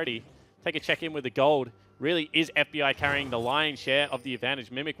priority. Take a check in with the gold. Really is FBI carrying the lion's share of the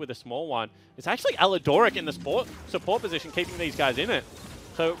advantage. Mimic with a small one. It's actually Aladoric in the support position keeping these guys in it.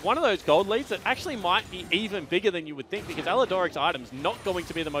 So one of those gold leads that actually might be even bigger than you would think because Aladoric's item's not going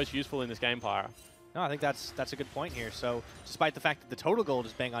to be the most useful in this game, Pyra. No, I think that's a good point here. So despite the fact that the total gold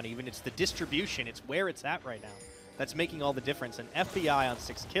is bang on even, it's the distribution, it's where it's at right now that's making all the difference. And FBI on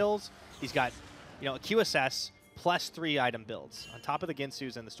 6 kills, he's got, you know, a QSS plus 3 item builds. On top of the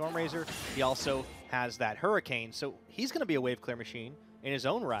Ginsus and the Stormrazor, he also has that Hurricane. So he's going to be a wave clear machine in his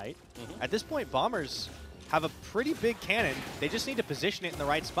own right. At this point, Bombers have a pretty big cannon. They just need to position it in the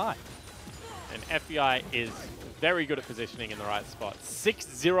right spot. And FBI is very good at positioning in the right spot.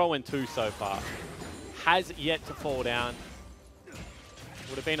 6-0-2 so far. Has yet to fall down.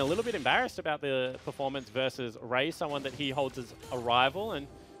 Would have been a little bit embarrassed about the performance versus Ray, someone that he holds as a rival and,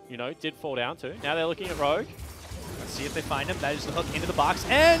 you know, did fall down to. Now they're looking at Rogue. Let's see if they find him. That is the hook into the box.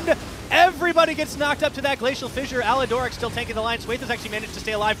 And everybody gets knocked up to that Glacial Fissure. Aladoric still taking the line. Swathe has actually managed to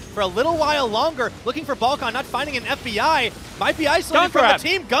stay alive for a little while longer. Looking for Balkan, not finding an FBI. Might be isolated from the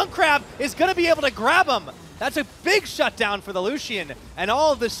team. Gunkrab is going to be able to grab him. That's a big shutdown for the Lucian. And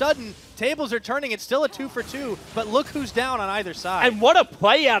all of a sudden, tables are turning. It's still a 2-for-2. But look who's down on either side. And what a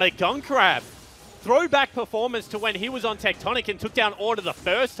play out of Gunkrab. Throwback performance to when he was on Tectonic and took down Order the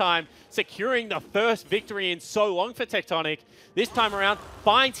first time, securing the first victory in so long for Tectonic. This time around,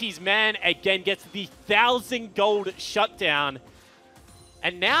 finds his man again, gets the 1,000 gold shutdown.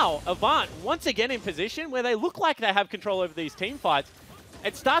 And now, Avant, once again in position where they look like they have control over these team fights.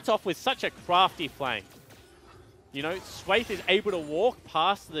 It starts off with such a crafty flank. You know, Swathe is able to walk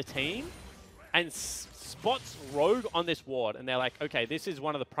past the team and spots Rogue on this ward, and they're like, okay, this is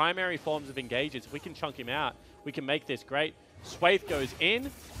one of the primary forms of engages. If we can chunk him out, we can make this great. Swathe goes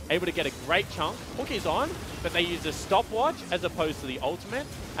in, able to get a great chunk. Hook is on, but they use a stopwatch as opposed to the ultimate,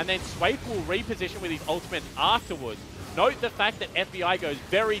 and then Swathe will reposition with his ultimate afterwards. Note the fact that FBI goes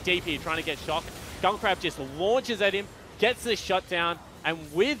very deep here trying to get shocked. Gunkrab just launches at him, gets the shutdown, and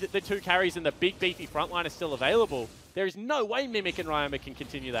with the 2 carries and the big beefy frontline is still available, there is no way Mimic and Ryoma can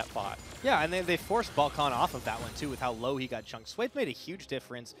continue that fight. Yeah, and they forced Balkan off of that one too with how low he got chunked. Swathe made a huge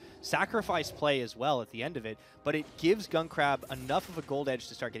difference. Sacrifice play as well at the end of it, but it gives Gunkrab enough of a gold edge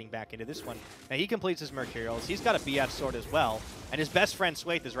to start getting back into this one. Now he completes his Mercurials. He's got a BF sword as well, and his best friend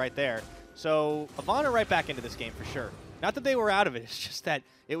Swathe is right there. So Avant are right back into this game for sure. Not that they were out of it, it's just that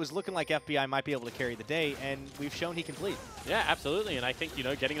it was looking like FBI might be able to carry the day, and we've shown he can bleed. Yeah, absolutely, and I think, you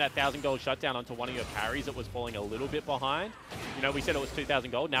know, getting that 1,000 gold shutdown onto one of your carries that was falling a little bit behind. You know, we said it was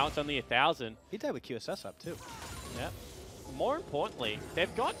 2,000 gold, now it's only 1,000. He died with QSS up too. Yeah. More importantly,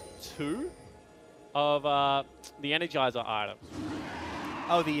 they've got 2 of the Energizer items.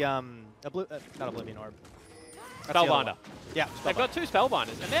 Oh, the, not Oblivion Orb. Spellbinder. Yeah, They've got 2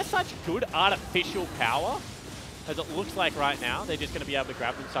 Spellbinders, and they're such good artificial power. As it looks like right now, they're just going to be able to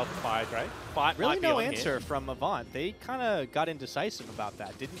grab themselves a Fire Drake. Fight really might be no on answer here. from Avant. They kind of got indecisive about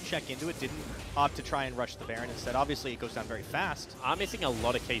that. Didn't check into it, didn't opt to try and rush the Baron. Instead, obviously, it goes down very fast. I'm missing a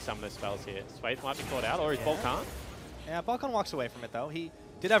lot of key summoner spells here. Swathe might be caught out, or is Balkan? Yeah, Balkan walks away from it, though. He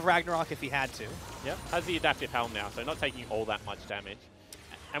did have Ragnarok if he had to. Yep, has the adaptive helm now, so not taking all that much damage.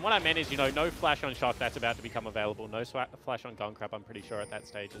 And what I meant is, you know, no flash on Shock, that's about to become available. No flash on Gunkrab, I'm pretty sure, at that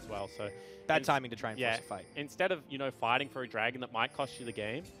stage as well. So bad timing to try and force a fight. Instead of, you know, fighting for a dragon that might cost you the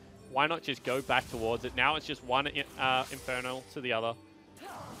game, why not just go back towards it? Now it's just one Infernal to the other.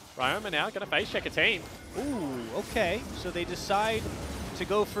 Ryoma now going to face check a team. Ooh, okay. So they decide to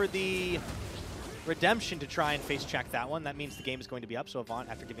go for the Redemption to try and face check that one. That means the game is going to be up, so Avant,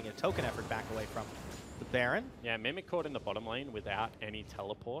 after giving a token effort, back away from the Baron. Yeah, Mimic caught in the bottom lane without any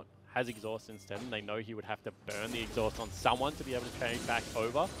teleport. Has exhaust instead, and they know he would have to burn the exhaust on someone to be able to change back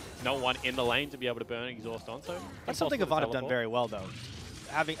over. No one in the lane to be able to burn exhaust on, so that's something Avant have done very well, though.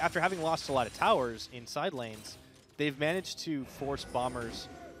 After having lost a lot of towers in side lanes, they've managed to force Bombers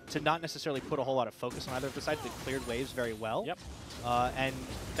to not necessarily put a whole lot of focus on either of the sides. They've cleared waves very well. Yep. And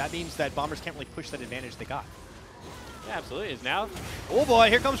that means that Bombers can't really push that advantage they got. Yeah, absolutely. Is now. Oh boy,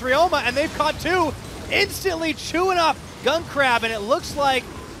 here comes Ryoma, and they've caught 2. Instantly chewing up Gunkrab, and it looks like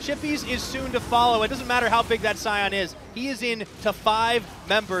Chippies is soon to follow. It doesn't matter how big that Scion is. He is in to 5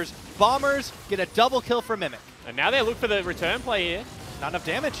 members. Bombers get a double kill for Mimic. And now they look for the return play here. Not enough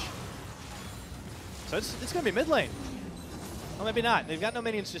damage. So it's going to be mid lane. Well, maybe not. They've got no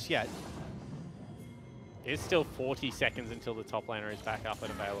minions just yet. It's still 40 seconds until the top laner is back up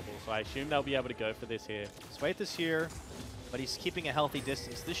and available, so I assume they'll be able to go for this here. Swathe is here. but he's keeping a healthy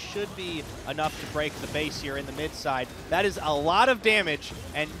distance. This should be enough to break the base here in the mid side. That is a lot of damage,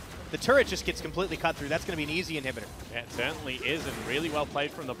 and the turret just gets completely cut through. That's going to be an easy inhibitor. Yeah, it certainly is, and really well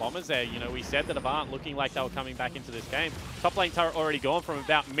played from the Bombers there. You know, we said that Avant looking like they were coming back into this game. Top lane turret already gone from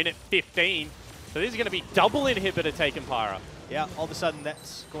about minute 15. So this is going to be double inhibitor taken Pyra. Yeah, all of a sudden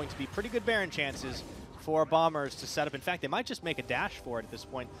that's going to be pretty good Baron chances for Bombers to set up. In fact, they might just make a dash for it at this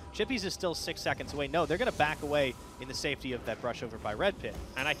point. Chippies is still 6 seconds away. No, they're going to back away in the safety of that brush over by Red Pit.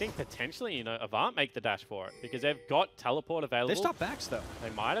 And I think potentially, you know, Avant make the dash for it because they've got teleport available. They stopped backs, though. They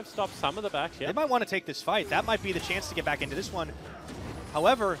might have stopped some of the backs, yeah. They might want to take this fight. That might be the chance to get back into this one.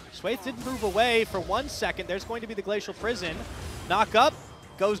 However, Swathe did move away for 1 second. There's going to be the Glacial Prison. Knock up.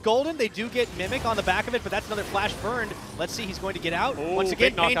 Goes Golden. They do get Mimic on the back of it, but that's another flash burned. Let's see, he's going to get out. Ooh, once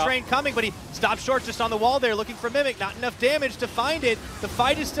again, Pain knockout. Train coming, but he stops short just on the wall there looking for Mimic. Not enough damage to find it. The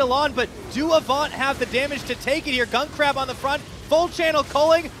fight is still on, but do Avant have the damage to take it here? Gun Crab on the front, full channel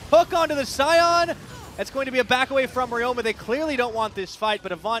culling, hook onto the Scion. That's going to be a back away from Ryoma. They clearly don't want this fight,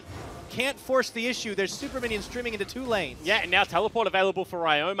 but Avant can't force the issue. There's super minions streaming into 2 lanes. Yeah, and now teleport available for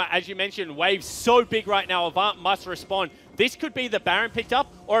Ryoma. As you mentioned, wave's so big right now, Avant must respond. This could be the Baron picked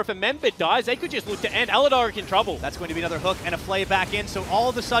up, or if a member dies, they could just look to end. Aladoric in trouble. That's going to be another hook and a flay back in, so all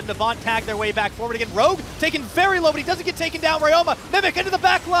of a sudden Avant tag their way back forward again. Rogue taken very low, but he doesn't get taken down. Ryoma, Mimic into the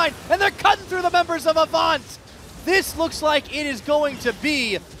back line, and they're cutting through the members of Avant. This looks like it is going to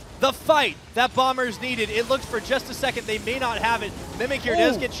be the fight that Bombers needed. It looks for just a second they may not have it. Mimic here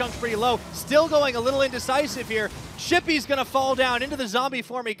does get chunked pretty low. Still going a little indecisive here. Chippy's going to fall down. Into the zombie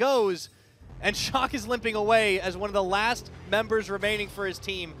form he goes. And Shock is limping away as one of the last members remaining for his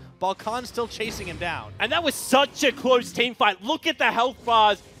team. Balkan still chasing him down. And that was such a close team fight. Look at the health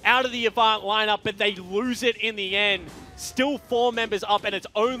bars out of the Avant lineup, but they lose it in the end. Still 4 members up, and it's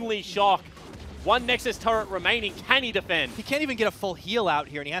only Shock. 1 Nexus turret remaining. Can he defend? He can't even get a full heal out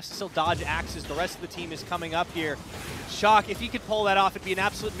here, and he has to still dodge axes. The rest of the team is coming up here. Shock, if he could pull that off, it'd be an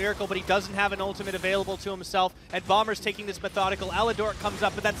absolute miracle, but he doesn't have an ultimate available to himself, and Bombers taking this methodical. Aladoric comes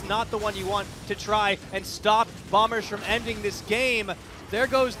up, but that's not the one you want to try and stop Bombers from ending this game. There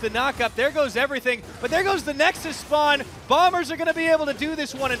goes the knockup, there goes everything, but there goes the Nexus spawn. Bombers are going to be able to do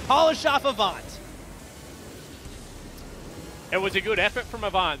this one and polish off Avant. It was a good effort from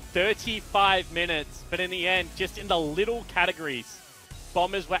Avant, 35 minutes, but in the end, just in the little categories,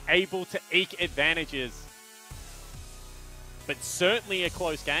 Bombers were able to eke advantages. But certainly a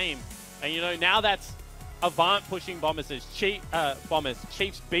close game. And you know, now that's Avant pushing Bombers as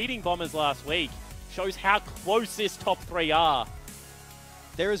Chiefs beating Bombers last week shows how close this top 3 are.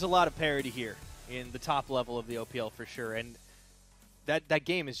 There is a lot of parity here in the top level of the OPL for sure, and that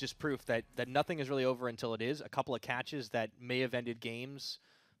game is just proof that nothing is really over until it is. A couple of catches that may have ended games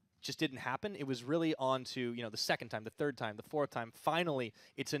just didn't happen. It was really on to, you know, the second time, the third time, the fourth time. Finally,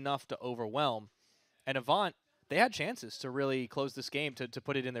 it's enough to overwhelm. And Avant, they had chances to really close this game, to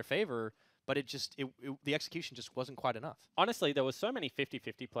put it in their favor, but the execution just wasn't quite enough. Honestly, there were so many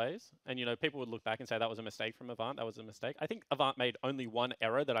 50-50 plays, and you know, people would look back and say that was a mistake from Avant, that was a mistake. I think Avant made only one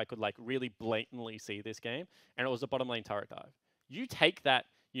error that I could like really blatantly see this game, and it was a bottom lane turret dive. You take that,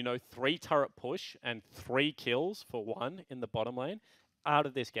 you know, 3 turret push and 3 kills for 1 in the bottom lane out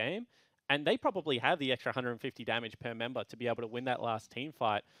of this game, and they probably have the extra 150 damage per member to be able to win that last team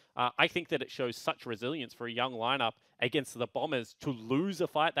fight. I think that it shows such resilience for a young lineup against the Bombers to lose a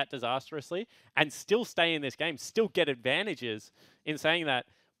fight that disastrously and still stay in this game, still get advantages. In saying that,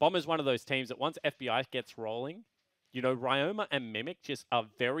 Bombers one of those teams that once FBI gets rolling, you know, Ryoma and Mimic just are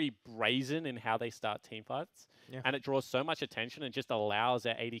very brazen in how they start team fights. Yeah. And it draws so much attention and just allows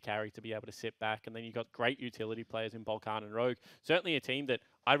their AD carry to be able to sit back. And then you've got great utility players in Balkan and Rogue. Certainly a team that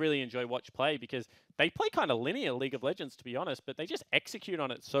I really enjoy watch play because they play kind of linear League of Legends, to be honest, but they just execute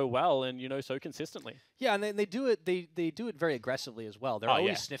on it so well and, you know, so consistently. Yeah, and they do it they do it very aggressively as well. They're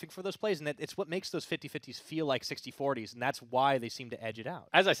always sniffing for those plays, and it's what makes those 50-50s feel like 60-40s, and that's why they seem to edge it out.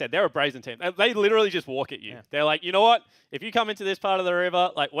 As I said, they're a brazen team. They literally just walk at you. Yeah. They're like, you know what? If you come into this part of the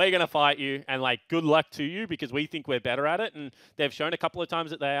river, like, we're going to fight you, and, like, good luck to you because we think we're better at it, and they've shown a couple of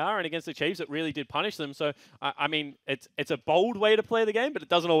times that they are, and against the Chiefs, it really did punish them. So, I mean, it's a bold way to play the game, but it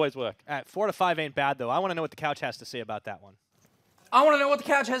doesn't always work. 4 to 5 ain't bad, though. I want to know what the couch has to say about that one. I want to know what the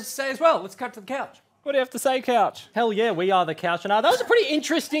couch has to say as well. Let's cut to the couch. What do you have to say, Couch? Hell yeah, we are the couch. And that was a pretty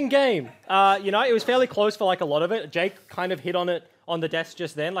interesting game. You know, it was fairly close for like a lot of it. Jake kind of hit on it on the desk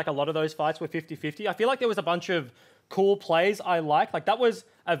just then. Like a lot of those fights were 50-50. I feel like there was a bunch of cool plays I liked. Like that was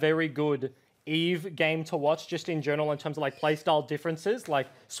a very good Eve game to watch just in general in terms of like playstyle differences. Like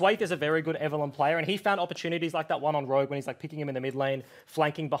Swaith is a very good Evelyn player, and he found opportunities like that one on Rogue when he's like picking him in the mid lane,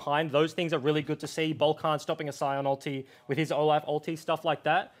 flanking behind. Those things are really good to see. Bolkan stopping a Sion ulti with his Olaf ulti, stuff like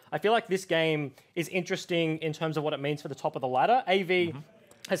that. I feel like this game is interesting in terms of what it means for the top of the ladder. AV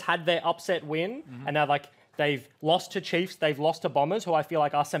has had their upset win, and now like they've lost to Chiefs, they've lost to Bombers, who I feel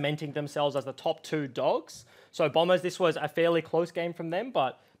like are cementing themselves as the top 2 dogs. So Bombers, this was a fairly close game from them,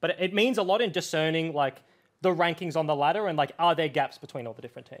 but it means a lot in discerning like the rankings on the ladder and like are there gaps between all the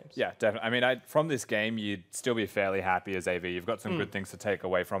different teams. Yeah, definitely. I mean, from this game, you'd still be fairly happy as AV. You've got some good things to take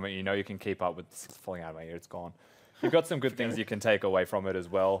away from it. You know you can keep up with... It's falling out of my ear, it's gone. You've got some good things you can take away from it as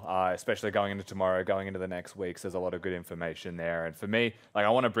well, especially going into tomorrow, going into the next weeks. There's a lot of good information there. And for me, like I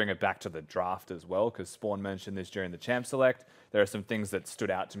want to bring it back to the draft as well, because Spawn mentioned this during the Champ Select. There are some things that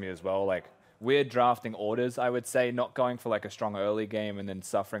stood out to me as well, like weird drafting orders, I would say, not going for like a strong early game and then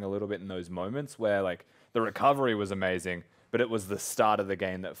suffering a little bit in those moments where like the recovery was amazing, but it was the start of the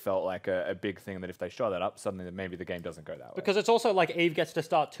game that felt like a big thing that if they show that up, suddenly maybe the game doesn't go that way. Because it's also like Eve gets to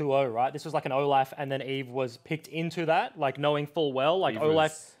start 2-0, right? This was like an Olaf, and then Eve was picked into that, like knowing full well, like Eve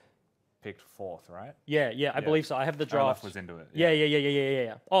Olaf... was picked 4th, right? Yeah, I believe so. I have the draft. Olaf was into it.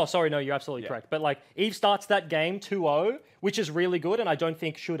 Yeah. Oh, sorry, no, you're absolutely correct. But like Eve starts that game 2-0, which is really good, and I don't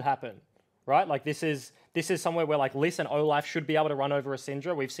think should happen, right? Like this is somewhere where like Liss and Olaf should be able to run over a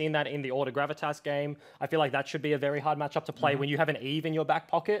Syndra. We've seen that in the Order Gravitas game. I feel like that should be a very hard matchup to play when you have an Eve in your back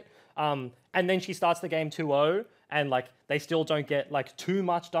pocket. And then she starts the game 2-0, and like they still don't get like too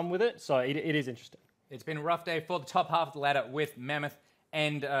much done with it. So it is interesting. It's been a rough day for the top half of the ladder with Mammoth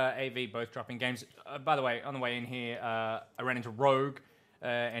and AV both dropping games. By the way, on the way in here, I ran into Rogue.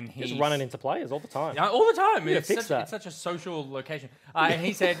 And he's Just running into players all the time. all the time. Fix that. It's such a social location. And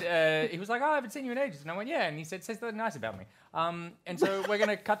he said, he was like, oh, I haven't seen you in ages. And I went, yeah. And he said, say something nice about me. And so we're going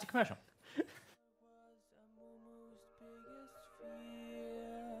to cut to commercial.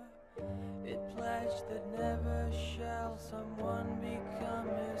 It pledged that never shall someone become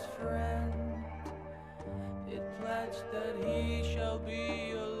his friend. It pledged that he shall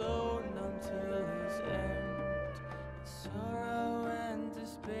be alone until his end. Sorrow and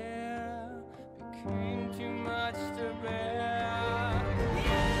despair became too much to bear.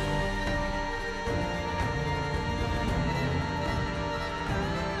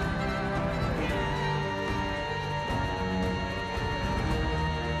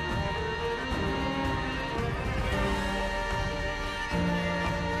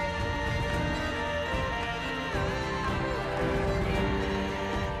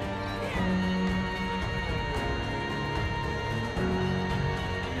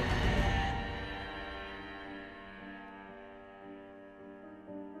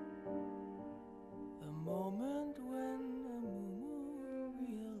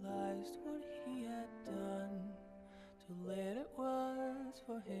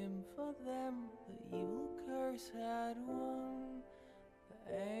 For them, the evil curse had won.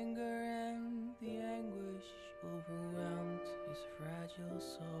 The anger and the anguish overwhelmed his fragile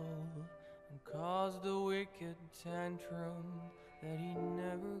soul and caused a wicked tantrum that he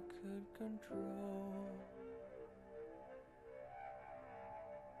never could control.